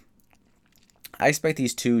I expect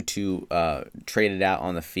these two to trade it out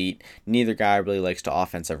on the feet. Neither guy really likes to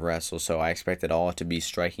offensive wrestle, so I expect it all to be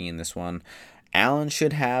striking in this one. Allen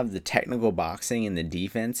should have the technical boxing and the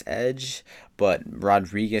defense edge, but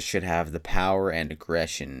Rodriguez should have the power and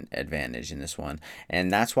aggression advantage in this one.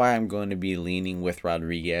 And that's why I'm going to be leaning with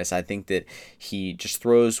Rodriguez. I think that he just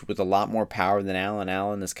throws with a lot more power than Allen.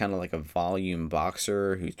 Allen is kind of like a volume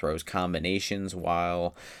boxer who throws combinations,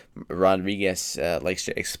 while Rodriguez likes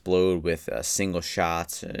to explode with single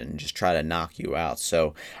shots and just try to knock you out.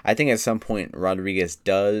 So I think at some point Rodriguez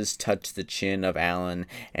does touch the chin of Allen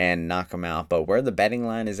and knock him out. But where the betting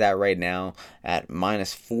line is at right now, at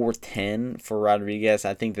minus 410 for Rodriguez,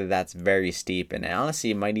 I think that that's very steep. And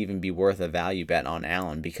honestly, it might even be worth a value bet on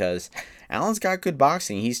Allen, because Allen's got good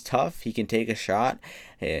boxing. He's tough. He can take a shot.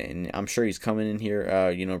 And I'm sure he's coming in here,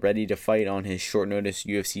 ready to fight on his short notice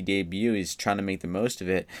UFC debut. He's trying to make the most of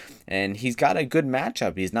it, and he's got a good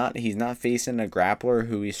matchup. He's not facing a grappler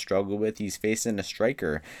who he struggled with. He's facing a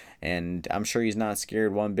striker, and I'm sure he's not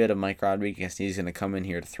scared one bit of Mike Rodriguez. He's going to come in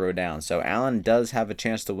here to throw down. So Allen does have a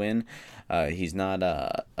chance to win. He's not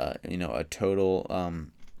a total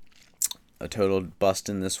bust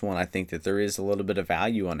in this one. I think that there is a little bit of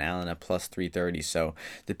value on Allen at plus 330. So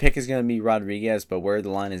the pick is going to be Rodriguez, but where the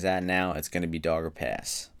line is at now, it's going to be dog or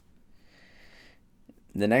pass.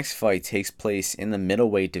 The next fight takes place in the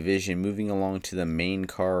middleweight division. Moving along to the main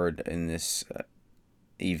card in this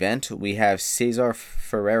event, we have Cesar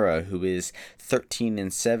Ferreira, who is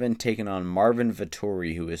 13-7, taking on Marvin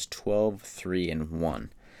Vettori, who is 12-3-1.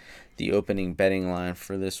 The opening betting line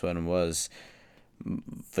for this one was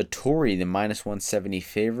Vettori, the minus 170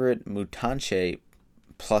 favorite, Mutanche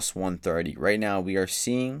plus 130. Right now we are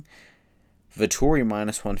seeing Vettori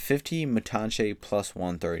minus 150, Mutanche plus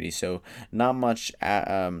 130. So not much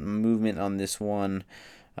movement on this one.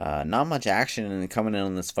 Not much action coming in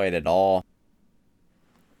on this fight at all.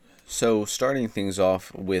 So starting things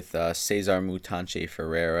off with Cesar Mutanche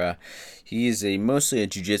Ferreira, he's mostly a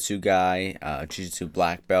jiu-jitsu guy, jiu-jitsu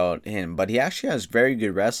black belt, but he actually has very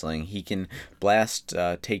good wrestling. He can blast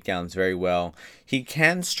takedowns very well. He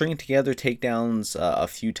can string together takedowns a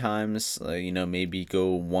few times, maybe go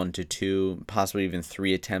 1 to 2, possibly even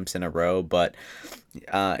 3 attempts in a row, but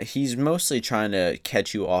he's mostly trying to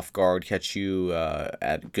catch you off guard, catch you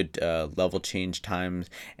at good level change times,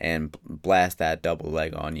 and blast that double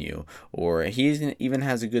leg on you. Or he even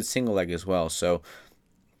has a good single leg as well. So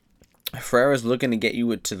Ferreira's looking to get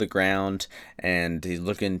you to the ground, and he's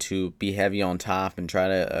looking to be heavy on top and try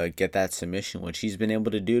to get that submission, which he's been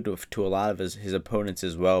able to do to a lot of his opponents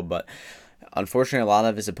as well. But unfortunately, a lot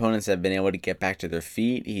of his opponents have been able to get back to their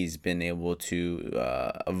feet. He's been able to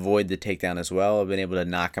avoid the takedown as well, been able to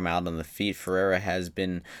knock him out on the feet. Ferreira has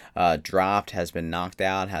been dropped, has been knocked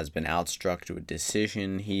out, has been outstruck to a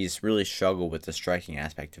decision. He's really struggled with the striking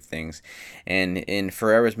aspect of things. And in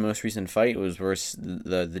Ferreira's most recent fight was versus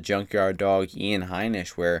the junkyard dog Ian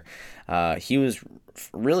Heinisch, where he was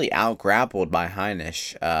really out-grappled by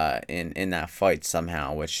Heinisch in that fight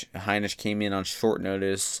somehow, which Heinisch came in on short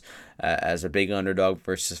notice as a big underdog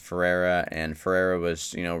versus Ferreira, and Ferreira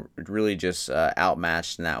was, really just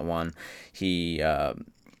outmatched in that one. He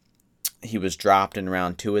was dropped in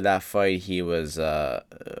round 2 of that fight. He was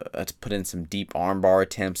put in some deep armbar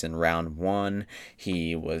attempts in round 1.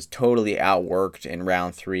 He was totally outworked in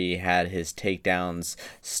round 3, had his takedowns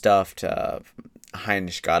stuffed.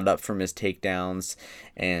 Heinisch got up from his takedowns,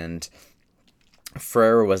 and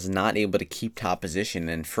Ferreira was not able to keep top position,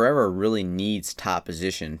 and Ferreira really needs top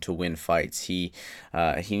position to win fights. He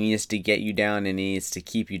needs to get you down and he needs to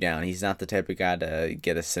keep you down. He's not the type of guy to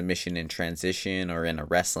get a submission in transition or in a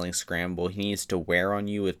wrestling scramble. He needs to wear on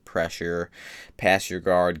you with pressure, pass your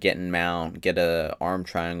guard, get in mount, get a arm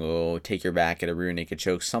triangle, take your back at a rear naked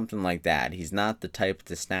choke, something like that. He's not the type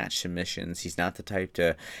to snatch submissions. He's not the type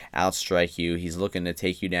to outstrike you. He's looking to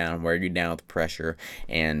take you down, wear you down with pressure,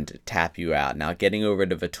 and tap you out. Now, getting over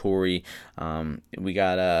to Vettori, we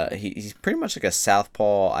got he's pretty much like a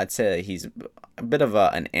southpaw. I'd say that he's a bit of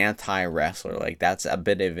an anti-wrestler. Like, that's a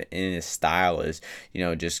bit of in his style, is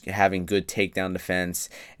just having good takedown defense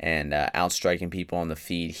and outstriking people on the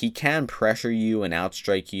feet. He can pressure you and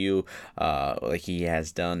outstrike you, like he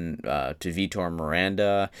has done to Vitor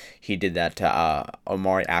Miranda. He did that to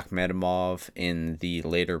Omari Akhmedov in the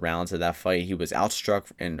later rounds of that fight. He was outstruck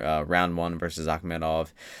in round 1 versus Akhmedov.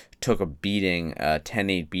 Took a beating,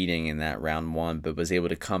 10-8 beating in that round 1, but was able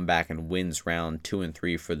to come back and wins round 2 and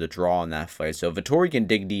 3 for the draw in that fight. So Vettori can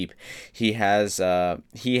dig deep. He has a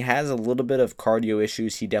little bit of cardio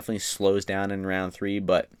issues. He definitely slows down in round 3,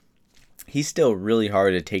 but he's still really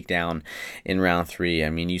hard to take down in round 3.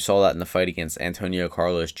 I mean, you saw that in the fight against Antonio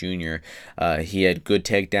Carlos Jr. He had good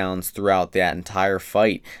takedowns throughout that entire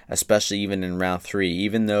fight, especially even in round 3.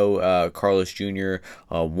 Even though Carlos Jr.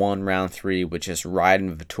 Won round 3 with just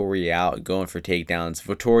riding Vettori out, going for takedowns,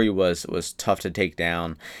 Vettori was tough to take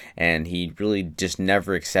down, and he really just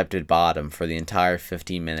never accepted bottom for the entire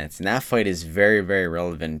 15 minutes. And that fight is very, very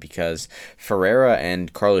relevant because Ferreira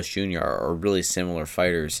and Carlos Jr. are really similar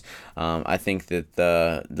fighters. I think that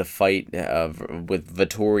the fight with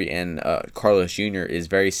Vettori and Carlos Jr. is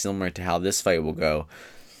very similar to how this fight will go,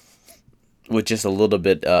 with just a little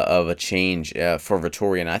bit of a change for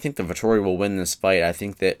Vettori. And I think that Vettori will win this fight. I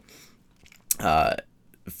think that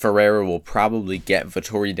Ferreira will probably get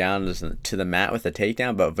Vettori down to the mat with a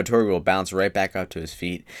takedown, but Vettori will bounce right back up to his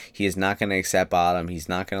feet. He is not going to accept bottom. He's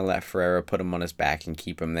not going to let Ferreira put him on his back and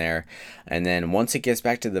keep him there. And then once it gets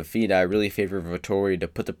back to the feet, I really favor Vettori to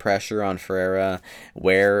put the pressure on Ferreira,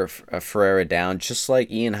 wear Ferreira down, just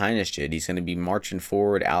like Ian Heinisch did. He's going to be marching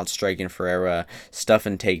forward, outstriking Ferreira,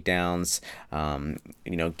 stuffing takedowns,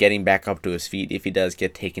 getting back up to his feet if he does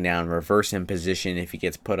get taken down, reverse in position if he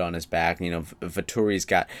gets put on his back. Vettori's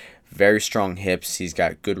got very strong hips. He's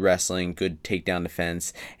got good wrestling, good takedown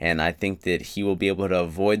defense, and I think that he will be able to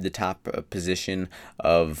avoid the top position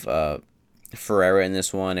of Ferreira in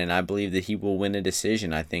this one, and I believe that he will win a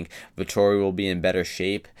decision. I think Vettori will be in better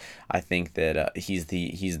shape. I think that he's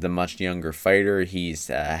the much younger fighter. He's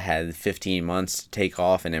had 15 months to take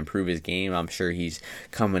off and improve his game. I'm sure he's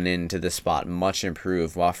coming into the spot much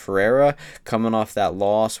improved. While Ferreira, coming off that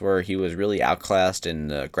loss where he was really outclassed in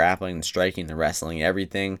the grappling, the striking, the wrestling,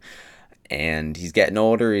 everything, and he's getting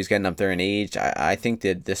older, he's getting up there in age. I think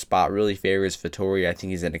that this spot really favors Vettori. I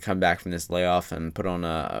think he's going to come back from this layoff and put on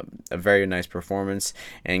a very nice performance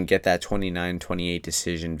and get that 29-28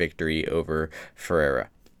 decision victory over Ferreira.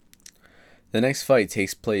 The next fight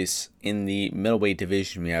takes place in the middleweight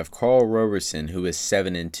division. We have Karl Roberson, who is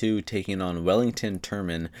 7-2, taking on Wellington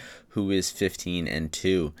Turman, who is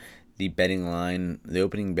 15-2. The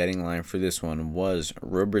opening betting line for this one was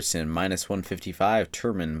Roberson minus 155,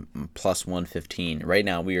 Turman plus 115. Right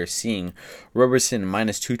now we are seeing Roberson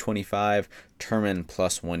minus 225, Turman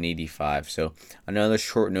plus 185. So another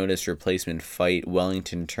short notice replacement fight.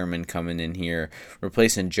 Wellington Turman coming in here,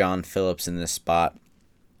 replacing John Phillips in this spot.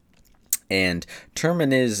 And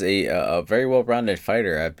Turman is a very well-rounded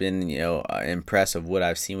fighter. I've been impressed of what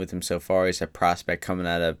I've seen with him so far. He's a prospect coming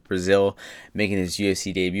out of Brazil, making his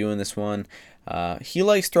UFC debut in this one. He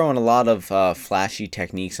likes throwing a lot of flashy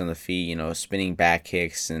techniques on the feet, spinning back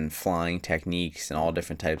kicks and flying techniques and all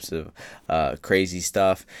different types of crazy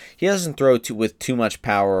stuff. He doesn't throw with too much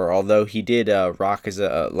power, although he did rock his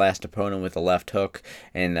last opponent with a left hook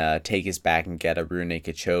and take his back and get a rear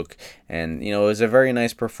naked choke. And, it was a very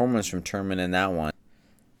nice performance from Turman in that one.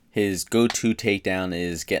 His go-to takedown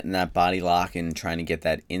is getting that body lock and trying to get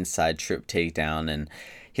that inside trip takedown, and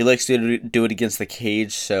he likes to do it against the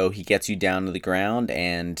cage, so he gets you down to the ground,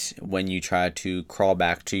 and when you try to crawl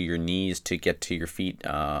back to your knees to get to your feet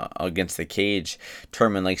against the cage,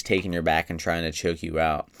 Turman likes taking your back and trying to choke you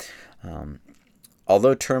out.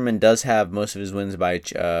 Although Turman does have most of his wins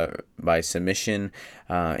by submission,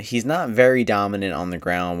 he's not very dominant on the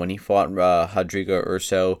ground. When he fought Rodrigo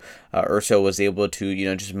Urso, Urso was able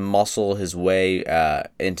to just muscle his way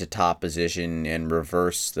into top position and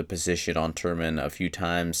reverse the position on Turman a few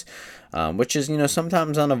times, which is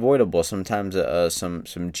sometimes unavoidable. Sometimes some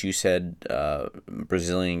juicehead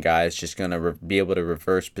Brazilian guy is just gonna be able to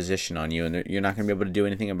reverse position on you, and you're not gonna be able to do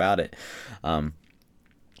anything about it.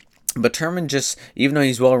 But Turman just, even though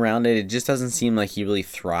he's well-rounded, it just doesn't seem like he really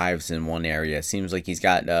thrives in one area. It seems like he's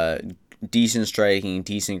got decent striking,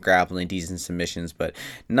 decent grappling, decent submissions, but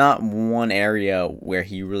not one area where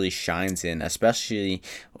he really shines in, especially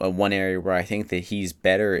one area where I think that he's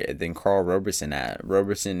better than Karl Roberson at.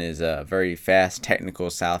 Roberson is a very fast, technical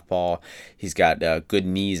southpaw. He's got good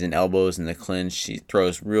knees and elbows in the clinch. He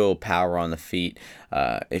throws real power on the feet.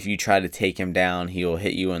 If you try to take him down, he'll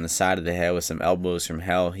hit you on the side of the head with some elbows from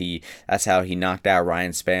hell. That's how he knocked out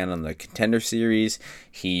Ryan Spann on the Contender Series.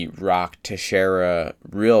 He rocked Teixeira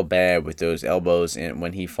real bad with those elbows, and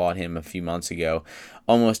when he fought him a few months ago,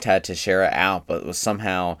 almost had Teixeira out, but was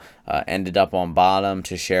somehow ended up on bottom.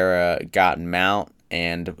 Teixeira got mount,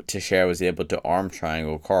 and Teixeira was able to arm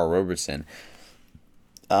triangle Karl Roberson.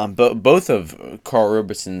 But both of Karl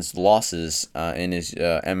Roberson's losses in his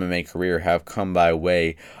MMA career have come by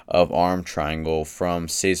way of arm triangle from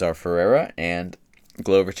Cesar Ferreira and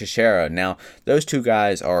Glover Teixeira. Now, those two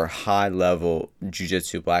guys are high-level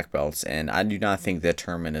jiu-jitsu black belts, and I do not think that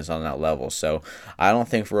Turman is on that level. So I don't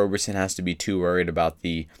think Roberson has to be too worried about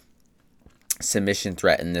the submission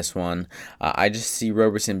threat in this one. I just see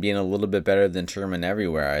Roberson being a little bit better than Turman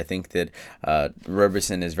everywhere. I think that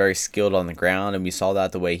Roberson is very skilled on the ground, and we saw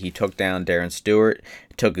that the way he took down Darren Stewart,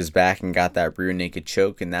 took his back and got that rear naked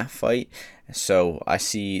choke in that fight. So I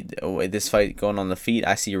see this fight going on the feet.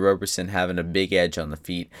 I see Roberson having a big edge on the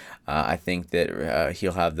feet. I think that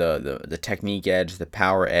he'll have the technique edge, the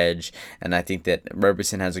power edge, and I think that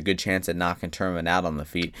Roberson has a good chance at knocking Turman out on the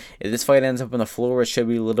feet. If this fight ends up on the floor, it should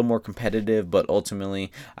be a little more competitive, but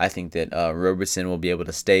ultimately I think that Roberson will be able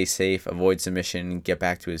to stay safe, avoid submission, get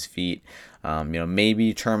back to his feet.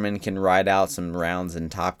 Maybe Turman can ride out some rounds in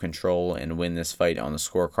top control and win this fight on the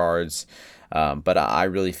scorecards. But I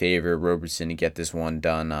really favor Roberson to get this one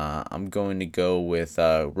done. I'm going to go with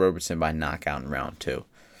Roberson by knockout in round 2.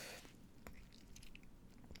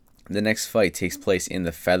 The next fight takes place in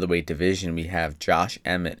the featherweight division. We have Josh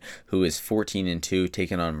Emmett, who is 14-2,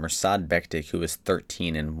 taking on Mirsad Bektic, who is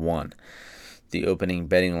 13-1. The opening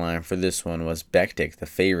betting line for this one was Bektic, the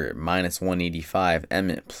favorite, minus 185,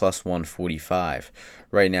 Emmett plus 145.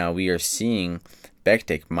 Right now we are seeing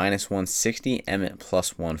Bektic minus 160, Emmett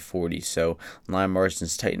plus 140. So line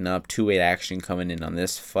margins tighten up. 2-weight action coming in on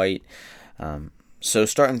this fight. So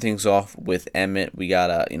starting things off with Emmett, we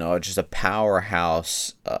got just a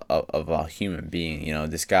powerhouse of a human being.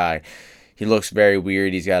 This guy, he looks very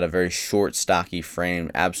weird. He's got a very short, stocky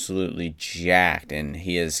frame, absolutely jacked, and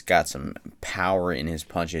he has got some power in his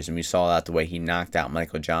punches. And we saw that the way he knocked out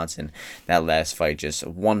Michael Johnson that last fight, just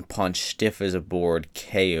one punch, stiff as a board,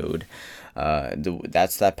 KO'd.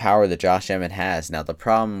 That's that power that Josh Emmett has. Now the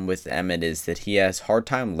problem with Emmett is that he has a hard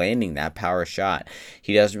time landing that power shot.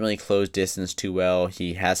 He doesn't really close distance too well.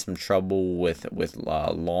 He has some trouble with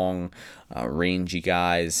long rangy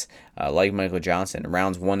guys like Michael Johnson.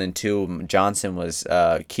 Rounds 1 and 2, Johnson was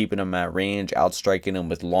keeping him at range, outstriking him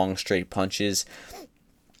with long straight punches.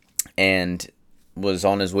 and was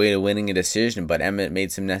on his way to winning a decision, but Emmett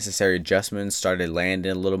made some necessary adjustments, started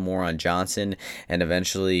landing a little more on Johnson, and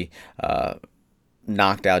eventually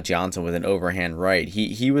knocked out Johnson with an overhand right.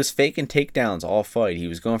 He was faking takedowns all fight. He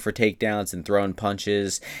was going for takedowns and throwing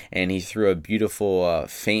punches, and he threw a beautiful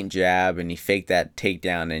feint jab, and he faked that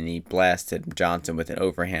takedown, and he blasted Johnson with an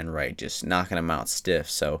overhand right, just knocking him out stiff.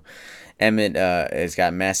 So Emmett has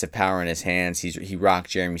got massive power in his hands. He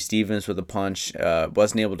rocked Jeremy Stephens with a punch,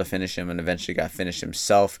 wasn't able to finish him, and eventually got finished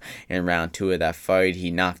himself in round 2 of that fight.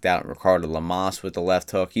 He knocked out Ricardo Lamas with the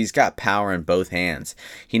left hook. He's got power in both hands.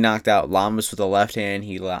 He knocked out Lamas with the left hand.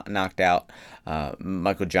 He knocked out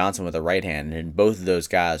Michael Johnson with the right hand, and both of those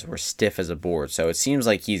guys were stiff as a board. So it seems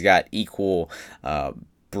like he's got equal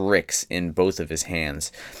bricks in both of his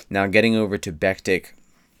hands. Now getting over to Bektic.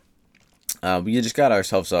 We just got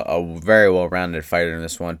ourselves a very well-rounded fighter in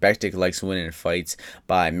this one. Bektic likes winning fights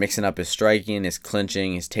by mixing up his striking, his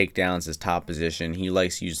clinching, his takedowns, his top position. He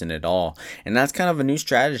likes using it all, and that's kind of a new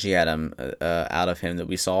strategy out of him that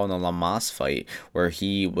we saw in the Lamas fight, where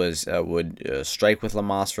he would strike with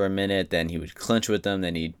Lamas for a minute, then he would clinch with him,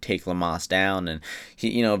 then he'd take Lamas down, and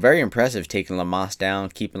he, very impressive taking Lamas down,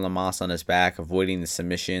 keeping Lamas on his back, avoiding the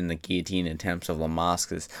submission, the guillotine attempts of Lamas,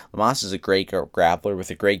 because Lamas is a great grappler with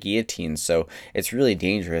a great guillotine. So it's really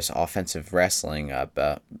dangerous offensive wrestling,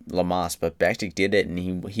 Lamas. But Bektic did it, and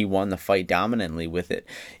he won the fight dominantly with it,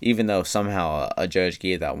 even though somehow a judge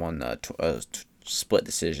gave that one split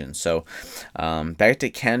decision. So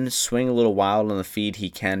Bektic can swing a little wild on the feet. He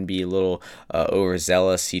can be a little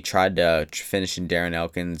overzealous. He tried to finish in Darren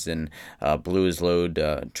Elkins and blew his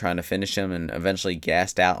load trying to finish him, and eventually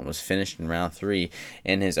gassed out and was finished in round 3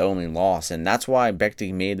 in his only loss. And that's why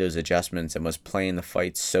Bektic made those adjustments and was playing the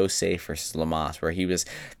fight so safe versus Lamas, where he was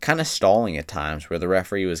kind of stalling at times, where the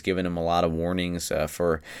referee was giving him a lot of warnings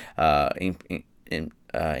for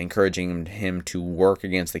encouraging him to work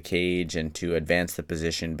against the cage and to advance the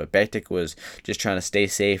position. But Bektic was just trying to stay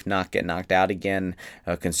safe, not get knocked out again,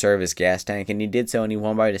 conserve his gas tank, and he did so, and he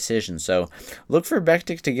won by decision. So look for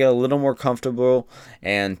Bektic to get a little more comfortable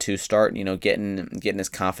and to start, getting his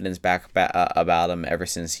confidence back about him ever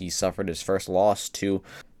since he suffered his first loss to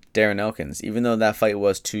Darren Elkins. Even though that fight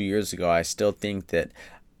was 2 years ago, I still think that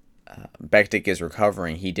Bektic is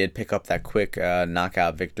recovering. He did pick up that quick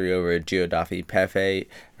knockout victory over Giudafi Pefe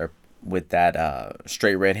with that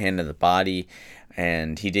straight right hand to the body,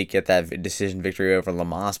 and he did get that decision victory over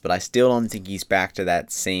Lamas, but I still don't think he's back to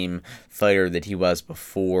that same fighter that he was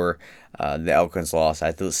before the Elkins loss.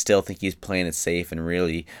 I still think he's playing it safe and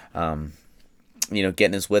really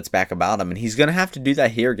getting his wits back about him. And he's going to have to do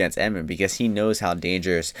that here against Emmett, because he knows how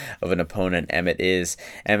dangerous of an opponent Emmett is.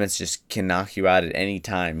 Emmett just can knock you out at any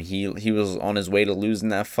time. He was on his way to losing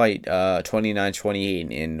that fight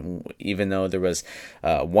 29-28, and even though there was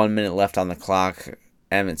 1 minute left on the clock,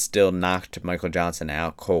 Emmett still knocked Michael Johnson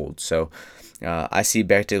out cold. So I see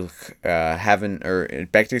Bektic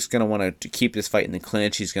Bektic's going to want to keep this fight in the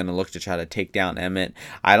clinch. He's going to look to try to take down Emmett.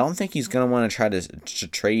 I don't think he's going to want to try to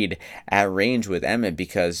trade at range with Emmett,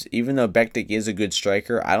 because even though Bektic is a good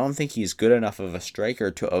striker, I don't think he's good enough of a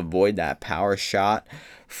striker to avoid that power shot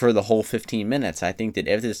for the whole 15 minutes. I think that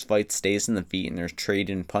if this fight stays in the feet and they're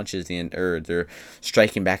trading punches or they're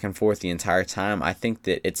striking back and forth the entire time, I think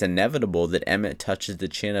that it's inevitable that Emmett touches the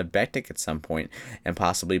chin of Bektic at some point and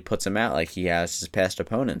possibly puts him out like he has his past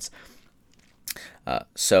opponents.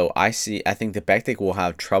 So I think that Bektic will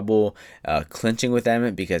have trouble clinching with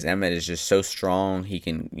Emmett, because Emmett is just so strong. He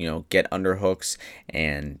can, get underhooks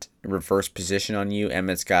and reverse position on you.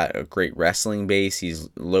 Emmett's got a great wrestling base. He's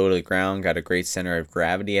low to the ground, got a great center of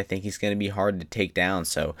gravity. I think he's going to be hard to take down.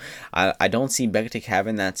 So I don't see Bektic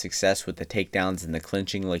having that success with the takedowns and the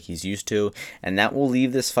clinching like he's used to, and that will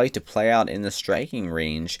leave this fight to play out in the striking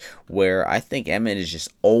range, where I think Emmett is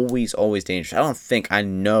just always dangerous. I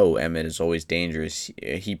know Emmett is always dangerous.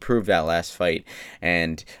 He proved that last fight,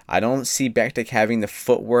 and I don't see Bektic having the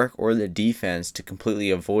footwork or the defense to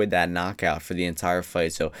completely avoid that knockout for the entire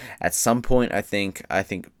fight. So at some point, I think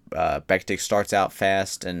Bektic starts out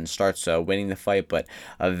fast and starts winning the fight, but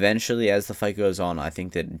eventually, as the fight goes on, I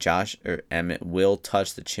think that Emmett will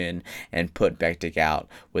touch the chin and put Bektic out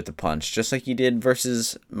with the punch, just like he did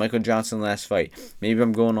versus Michael Johnson last fight. Maybe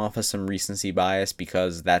I'm going off of some recency bias,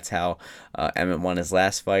 because that's how Emmett won his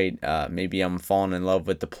last fight. Maybe I'm falling in love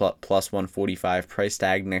with the plus 145 price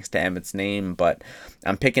tag next to Emmett's name, but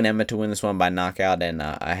I'm picking Emmett to win this one by knockout, and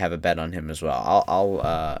I have a bet on him as well.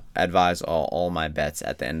 I'll advise all my bets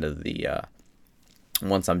at the end of the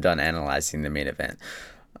once I'm done analyzing the main event.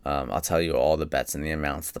 I'll tell you all the bets and the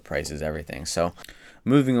amounts, the prices, everything. So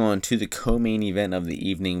Moving on to the co-main event of the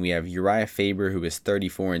evening, we have Uriah Faber, who is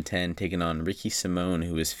 34-10, taking on Ricky Simón,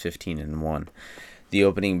 who is 15-1. The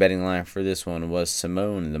opening betting line for this one was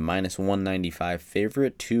Simón, the minus 195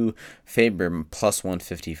 favorite, to Faber plus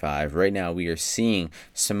 155. Right now we are seeing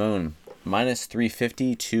Simón minus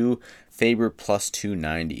 350 to Faber plus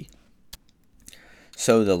 290.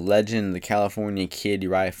 So the legend, the California kid,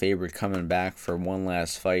 Uriah Faber, coming back for one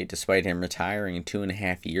last fight despite him retiring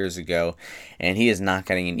 2.5 years ago, and he is not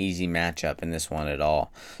getting an easy matchup in this one at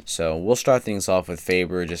all. So we'll start things off with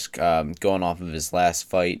Faber, just going off of his last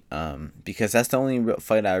fight, because that's the only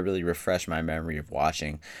fight I really refresh my memory of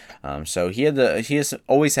watching. So he has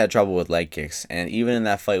always had trouble with leg kicks, and even in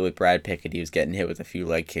that fight with Brad Pickett, he was getting hit with a few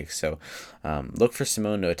leg kicks. So look for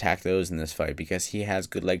Simón to attack those in this fight because he has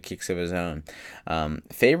good leg kicks of his own.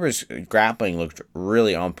 Faber's grappling looked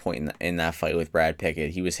really on point in that fight with Brad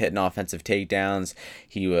Pickett. He was hitting offensive takedowns.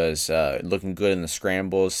 He was looking good in the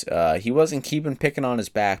scrambles. He wasn't picking on his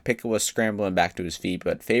back. Pickett was scrambling back to his feet,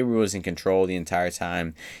 but Faber was in control the entire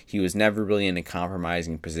time. He was never really in a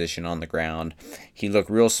compromising position on the ground. He looked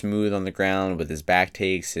real smooth on the ground with his back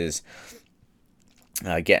takes, his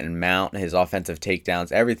getting mount, his offensive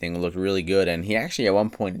takedowns. Everything looked really good, and he actually at one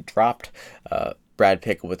point dropped Brad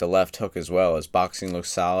Pickett with the left hook as well. His boxing looked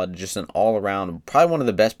solid, just an all-around, probably one of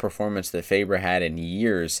the best performances that Faber had in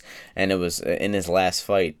years, and it was in his last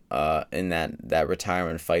fight, in that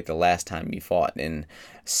retirement fight, the last time he fought in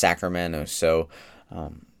Sacramento. So,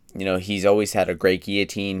 he's always had a great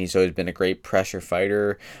guillotine. He's always been a great pressure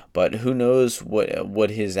fighter, but who knows what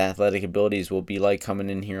his athletic abilities will be like coming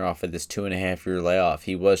in here off of this 2.5-year layoff.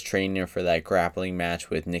 He was training for that grappling match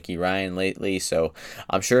with Nicky Ryan lately, so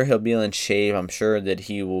I'm sure he'll be in shape. I'm sure that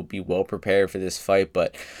he will be well prepared for this fight,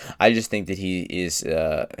 but I just think that he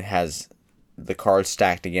has the cards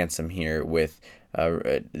stacked against him here with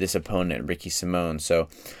this opponent, Ricky Simón. So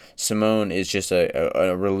Simón is just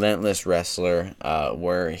a relentless wrestler,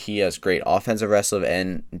 where he has great offensive wrestling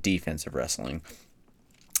and defensive wrestling.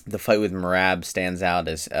 The fight with Merab stands out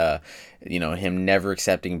as, him never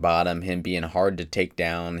accepting bottom, him being hard to take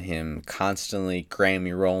down, him constantly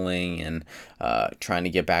Grammy rolling and trying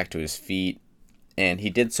to get back to his feet. And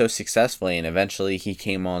he did so successfully, and eventually he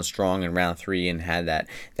came on strong in round 3 and had that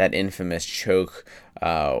infamous choke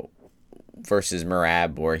versus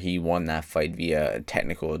Merab, where he won that fight via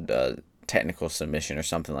technical submission or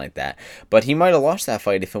something like that. But he might have lost that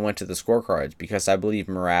fight if it went to the scorecards, because I believe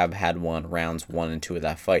Merab had won rounds 1 and 2 of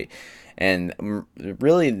that fight. And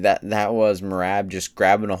really, that was Merab just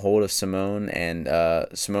grabbing a hold of Simón, and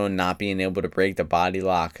Simón not being able to break the body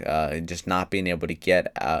lock, just not being able to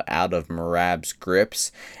get out of Merab's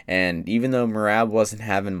grips. And even though Merab wasn't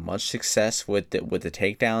having much success with the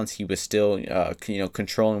takedowns, he was still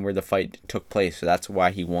controlling where the fight took place. So that's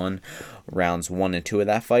why he won rounds 1 and 2 of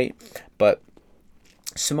that fight. But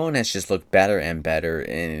Simón has just looked better and better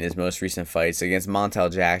in his most recent fights. Against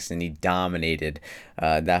Montel Jackson, he dominated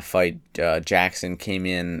that fight. Jackson came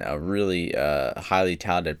in a really highly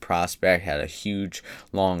touted prospect, had a huge,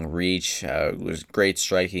 long reach, was great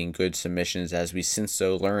striking, good submissions, as we since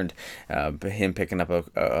so learned, him picking up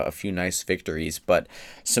a few nice victories. But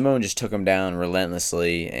Simón just took him down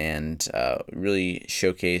relentlessly and really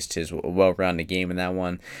showcased his well-rounded game in that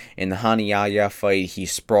one. In the Rani Yahya fight, he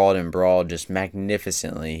sprawled and brawled just magnificently.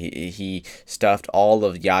 He stuffed all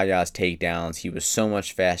of Yahya's takedowns. He was so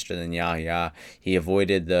much faster than Yahya. He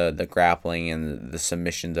avoided the grappling and the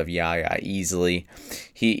submissions of Yahya easily.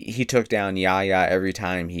 He took down Yahya every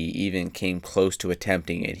time he even came close to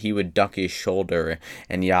attempting it. He would duck his shoulder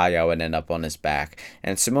and Yahya would end up on his back.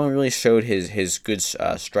 And Simón really showed his good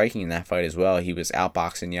striking in that fight as well. He was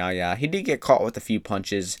outboxing Yahya. He did get caught with a few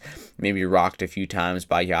punches, maybe rocked a few times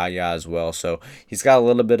by Yahya as well. So he's got a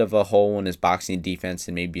little bit of a hole in his boxing defense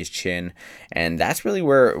and maybe his chin, and that's really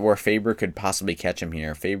where Faber could possibly catch him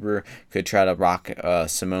here. Faber could try to rock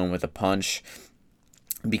Simón with a punch,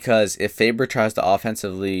 because if Faber tries to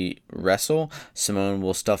offensively wrestle, Simón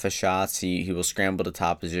will stuff his shots. He will scramble to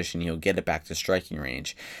top position. He'll get it back to striking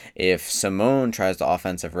range. If Simón tries to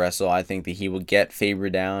offensive wrestle, I think that he will get Faber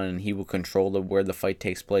down and he will control where the fight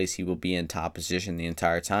takes place. He will be in top position the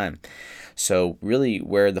entire time. So really,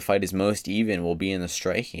 where the fight is most even will be in the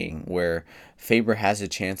striking, where Faber has a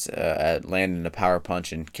chance at landing a power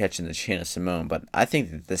punch and catching the chin of Simón. But I think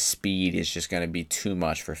that the speed is just going to be too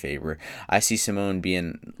much for Faber. I see Simón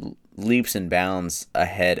being leaps and bounds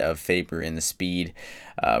ahead of Faber in the speed.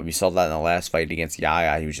 We saw that in the last fight against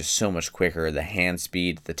Yahya. He was just so much quicker. The hand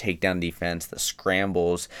speed, the takedown defense, the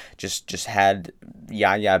scrambles, just had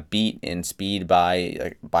Yahya beat in speed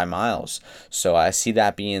by miles. So I see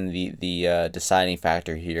that being the deciding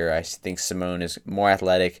factor here. I think Simone is more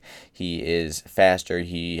athletic. He is faster.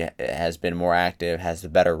 He has been more active, has the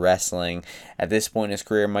better wrestling. At this point in his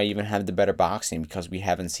career, might even have the better boxing because we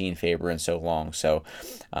haven't seen Faber in so long. So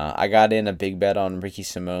I got in a big bet on Ricky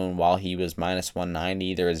Simone while he was minus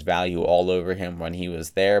 190. There is value all over him when he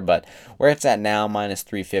was there, but where it's at now, minus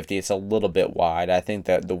 350, it's a little bit wide. I think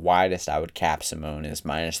that the widest I would cap Simone is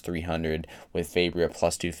minus 300 with Faber at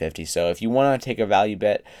plus 250. So if you want to take a value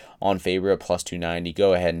bet on Faber at plus 290,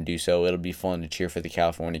 go ahead and do so. It'll be fun to cheer for the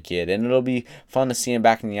California kid, and it'll be fun to see him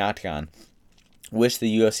back in the octagon. Wish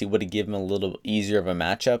the UFC would have given him a little easier of a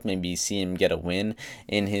matchup. Maybe see him get a win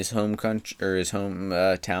in his home country or his home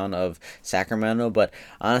town of Sacramento. But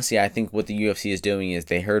honestly, I think what the UFC is doing is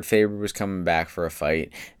they heard Faber was coming back for a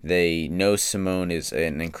fight. They know Simone is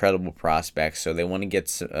an incredible prospect, so they want to get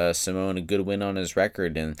Simone a good win on his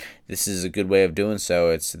record, and this is a good way of doing so.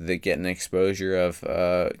 It's getting exposure of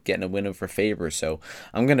getting a win over Faber. So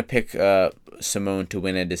I'm gonna pick Simone to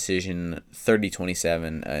win a decision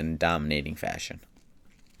 30-27 in dominating fashion.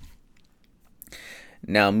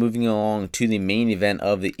 Now, moving along to the main event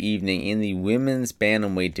of the evening in the women's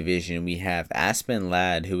bantamweight division, we have Aspen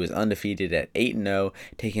Ladd, who is undefeated at 8-0,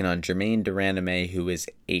 taking on Germaine de Randamie, who is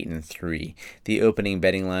 8-3. The opening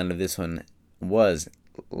betting line of this one was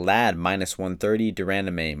Ladd minus 130, de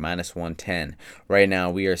Randamie minus 110. Right now,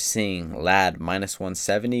 we are seeing Ladd minus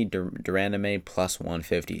 170, de Randamie plus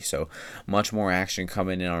 150. So much more action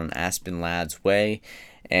coming in on Aspen Ladd's way.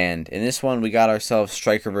 And in this one, we got ourselves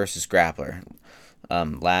striker versus grappler.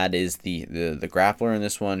 Ladd is the grappler in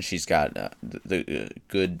this one. She's got the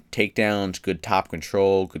good takedowns, good top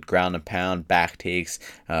control, good ground and pound, back takes,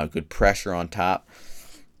 good pressure on top.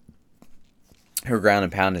 Her ground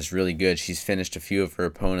and pound is really good. She's finished a few of her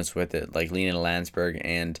opponents with it, like Lena Landsberg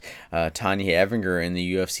and Tanya Evinger in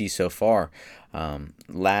the UFC so far.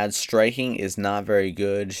 Ladd's striking is not very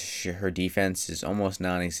good. Her defense is almost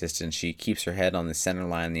non-existent. She keeps her head on the center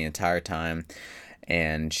line the entire time,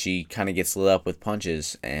 and she kind of gets lit up with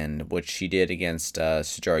punches, and what she did against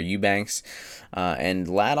Sijara Eubanks. And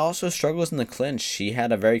Ladd also struggles in the clinch. She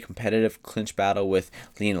had a very competitive clinch battle with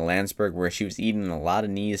Lena Landsberg where she was eating a lot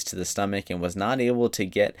of knees to the stomach and was not able to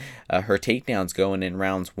get her takedowns going in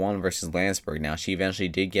rounds 1 versus Landsberg. Now, she eventually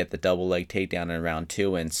did get the double leg takedown in round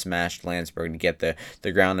 2 and smashed Landsberg to get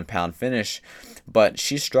the ground and pound finish, but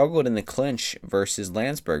she struggled in the clinch versus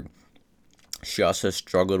Landsberg. She also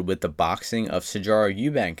struggled with the boxing of Sijara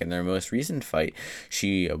Eubank in their most recent fight.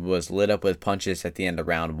 She was lit up with punches at the end of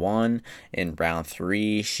round 1. In round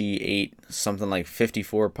 3, she ate something like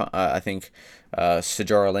 54, I think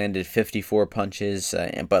Sijara landed 54 punches,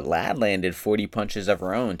 but Ladd landed 40 punches of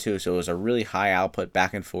her own too, so it was a really high output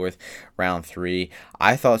back and forth round 3.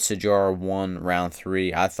 I thought Sijara won round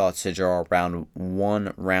 3. I thought Sijara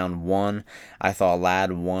won round 1. I thought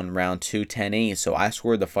Ladd won round 2, 10-8, so I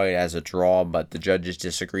scored the fight as a draw, but the judges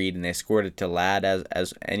disagreed and they scored it to Ladd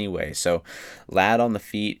as anyway. So Ladd on the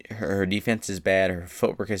feet, her defense is bad, her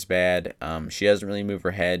footwork is bad, she doesn't really move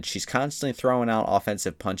her head. She's constantly throwing out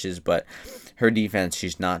offensive punches, but her defense,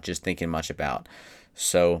 she's not just thinking much about.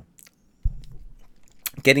 So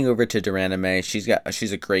getting over to de Randamie,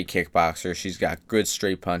 she's a great kickboxer. She's got good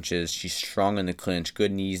straight punches. She's strong in the clinch,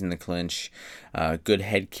 good knees in the clinch, good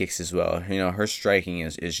head kicks as well. You know, her striking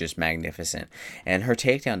is just magnificent. And her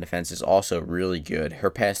takedown defense is also really good. Her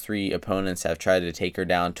past 3 opponents have tried to take her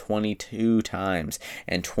down 22 times,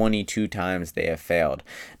 and 22 times they have failed.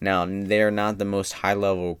 Now, they're not the most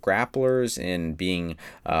high-level grapplers, in being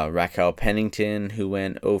Raquel Pennington, who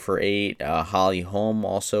went 0-8. Holly Holm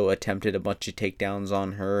also attempted a bunch of takedowns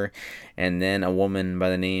on her, and then a woman by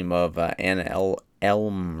the name of Anna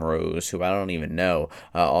Elmrose, who I don't even know,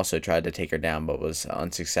 also tried to take her down but was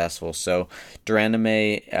unsuccessful. So de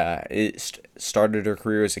Randamie started her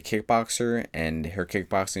career as a kickboxer, and her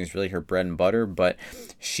kickboxing is really her bread and butter, but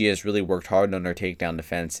she has really worked hard on her takedown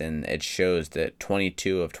defense, and it shows that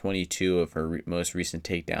 22 of her most recent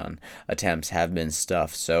takedown attempts have been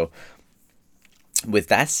stuffed. So with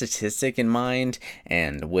that statistic in mind,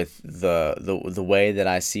 and with the way that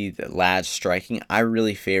I see the Ladd striking, I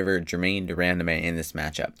really favor Germaine de Randamie in this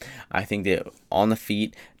matchup. I think that on the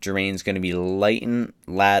feet, Germaine's going to be lighting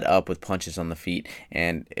Ladd up with punches on the feet.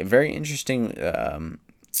 And a very interesting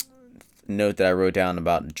note that I wrote down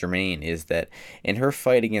about Germaine is that in her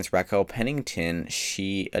fight against Raquel Pennington,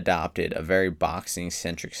 she adopted a very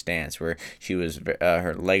boxing-centric stance where she was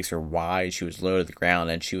her legs were wide, she was low to the ground,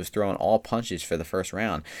 and she was throwing all punches for the first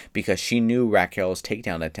round because she knew Raquel's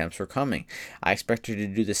takedown attempts were coming. I expect her to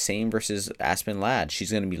do the same versus Aspen Ladd.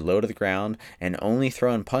 She's going to be low to the ground and only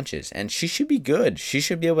throwing punches, and she should be good. She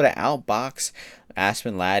should be able to outbox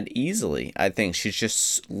Aspen Ladd easily. I think she's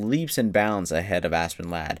just leaps and bounds ahead of Aspen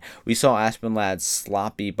Ladd. We saw Aspen Ladd's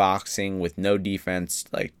sloppy boxing with no defense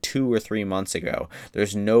like 2 or 3 months ago.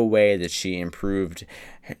 There's no way that she improved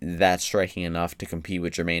that striking enough to compete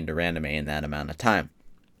with Germaine de Randamie in that amount of time.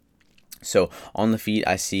 So on the feet,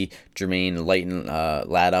 I see Germaine lighten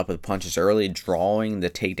Ladd up with punches early, drawing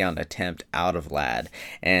the takedown attempt out of Ladd.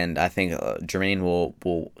 And I think Germaine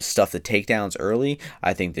will stuff the takedowns early.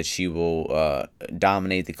 I think that she will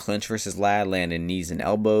dominate the clinch versus Ladd, land in knees and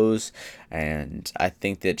elbows. And I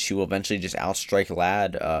think that she will eventually just outstrike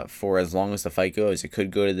Ladd for as long as the fight goes. It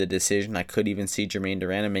could go to the decision. I could even see Germaine de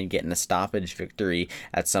Randamie getting a stoppage victory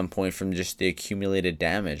at some point from just the accumulated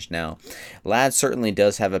damage. Now, Ladd certainly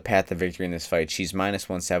does have a path to victory in this fight. She's minus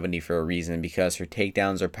 170 for a reason, because her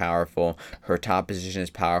takedowns are powerful, her top position is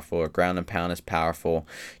powerful, her ground and pound is powerful.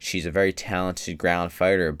 She's a very talented ground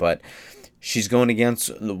fighter, but she's going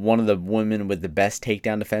against one of the women with the best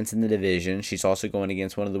takedown defense in the division. She's also going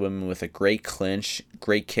against one of the women with a great clinch,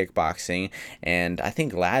 great kickboxing, and I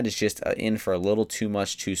think Ladd is just in for a little too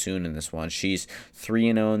much too soon in this one. She's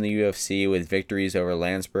 3-0 in the UFC with victories over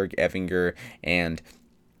Landsberg, Evinger, and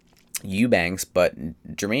Eubanks, but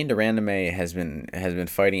Germaine de Randamie has been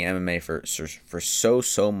fighting MMA for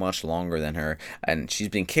so much longer than her, and she's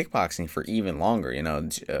been kickboxing for even longer. You know,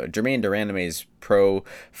 Germaine de Randamie's pro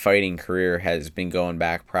fighting career has been going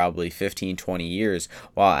back probably 15-20 years,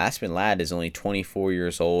 while Aspen Ladd is only 24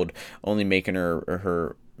 years old, only making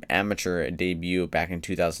her amateur debut back in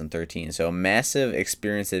 2013. So a massive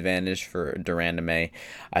experience advantage for de Randamie.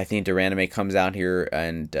 I think de Randamie comes out here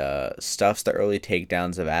and stuffs the early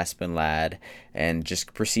takedowns of Aspen Ladd and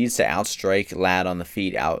just proceeds to outstrike Ladd on the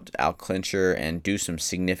feet, out clinch her, and do some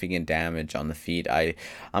significant damage on the feet. I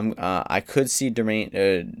could see de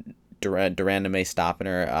Randamie stopping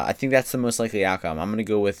her. I think that's the most likely outcome. I'm going to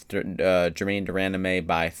go with Germaine de Randamie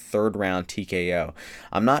by 3rd round TKO.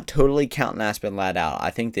 I'm not totally counting Aspen Ladd out. I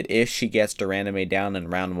think that if she gets de Randamie down in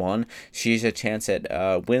round 1, she's a chance at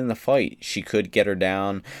winning the fight. She could get her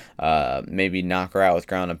down, maybe knock her out with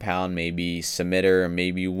ground and pound, maybe submit her,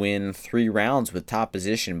 maybe win 3 rounds with top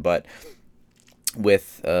position. But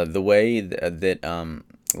with the way that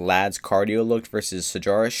Ladd's cardio looked versus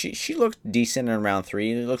Sijara, she looked decent in round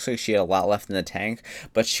 3. It looks like she had a lot left in the tank,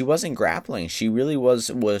 but she wasn't grappling. She really was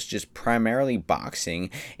just primarily boxing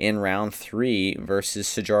in round 3 versus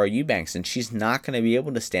Sijara Eubanks, and she's not going to be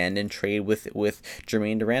able to stand and trade with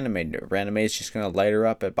Germaine de Randamie. De Randamie is just going to light her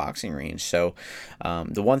up at boxing range. So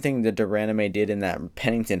the one thing that de Randamie did in that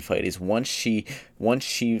Pennington fight is once she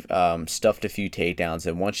stuffed a few takedowns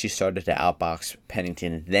and once she started to outbox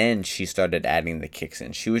Pennington, then she started adding the kicks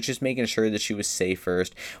in. She was just making sure that she was safe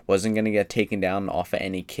first, wasn't going to get taken down off of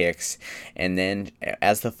any kicks. And then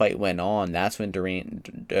as the fight went on, that's when Germaine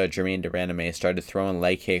de Randamie started throwing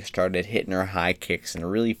leg kicks, started hitting her high kicks, and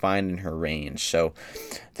really finding her range. So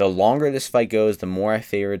the longer this fight goes, the more I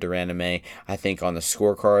favor de Randamie. I think on the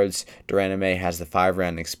scorecards, de Randamie has the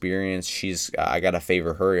 5-round experience. I got to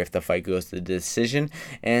favor her if the fight goes to the decision.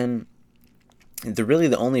 And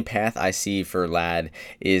the only path I see for Ladd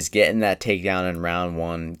is getting that takedown in round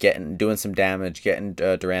 1, doing some damage, getting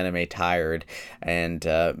de Randamie tired, and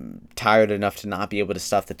tired enough to not be able to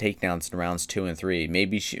stuff the takedowns in rounds 2 and 3.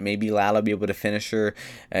 Maybe Ladd will be able to finish her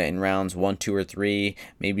in rounds 1, 2, or 3.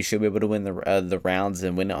 Maybe she'll be able to win the rounds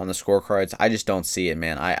and win it on the scorecards. I just don't see it,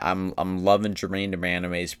 man. I'm loving Germaine de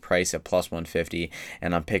Randamie's price at plus 150,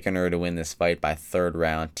 and I'm picking her to win this fight by 3rd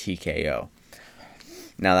round TKO.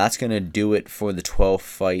 Now that's going to do it for the 12th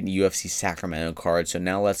fight UFC Sacramento card. So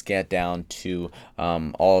now let's get down to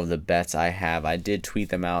all of the bets I have. I did tweet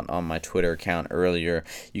them out on my Twitter account earlier.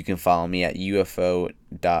 You can follow me at UFO_UFC.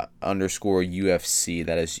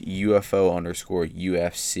 That is UFO_UFC.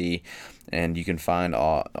 And you can find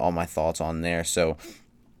all my thoughts on there. So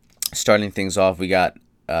starting things off, we got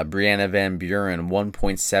Brianna Van Buren,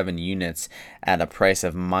 1.7 units at a price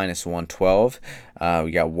of minus 112.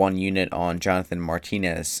 We got 1 unit on Jonathan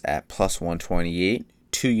Martinez at plus 128.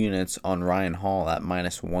 2 units on Ryan Hall at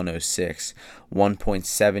minus 106.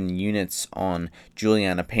 1.7 units on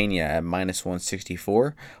Juliana Pena at minus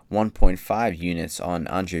 164. 1.5 units on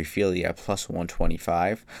Andre Fili at plus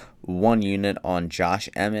 125. 1 unit on Josh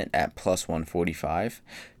Emmett at plus 145.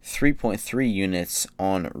 3.3 units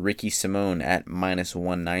on Ricky Simone at minus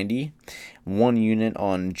 190, 1 unit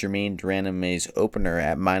on Germaine de Randamie's opener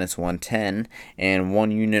at minus 110, and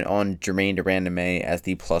 1 unit on Germaine de Randamie as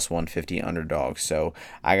the plus 150 underdog. So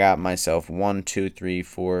I got myself 1, 2, 3,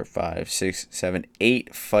 4, 5, 6, 7,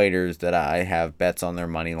 8 fighters that I have bets on their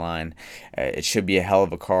money line. It should be a hell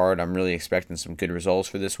of a card. I'm really expecting some good results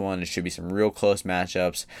for this one. It should be some real close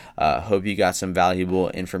matchups. Hope you got some valuable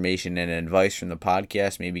information and advice from the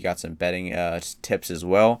podcast. Maybe got some betting tips as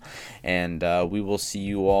well. And we will see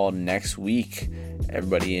you all next week.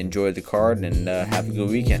 Everybody enjoy the card and have a good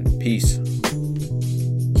weekend. Peace.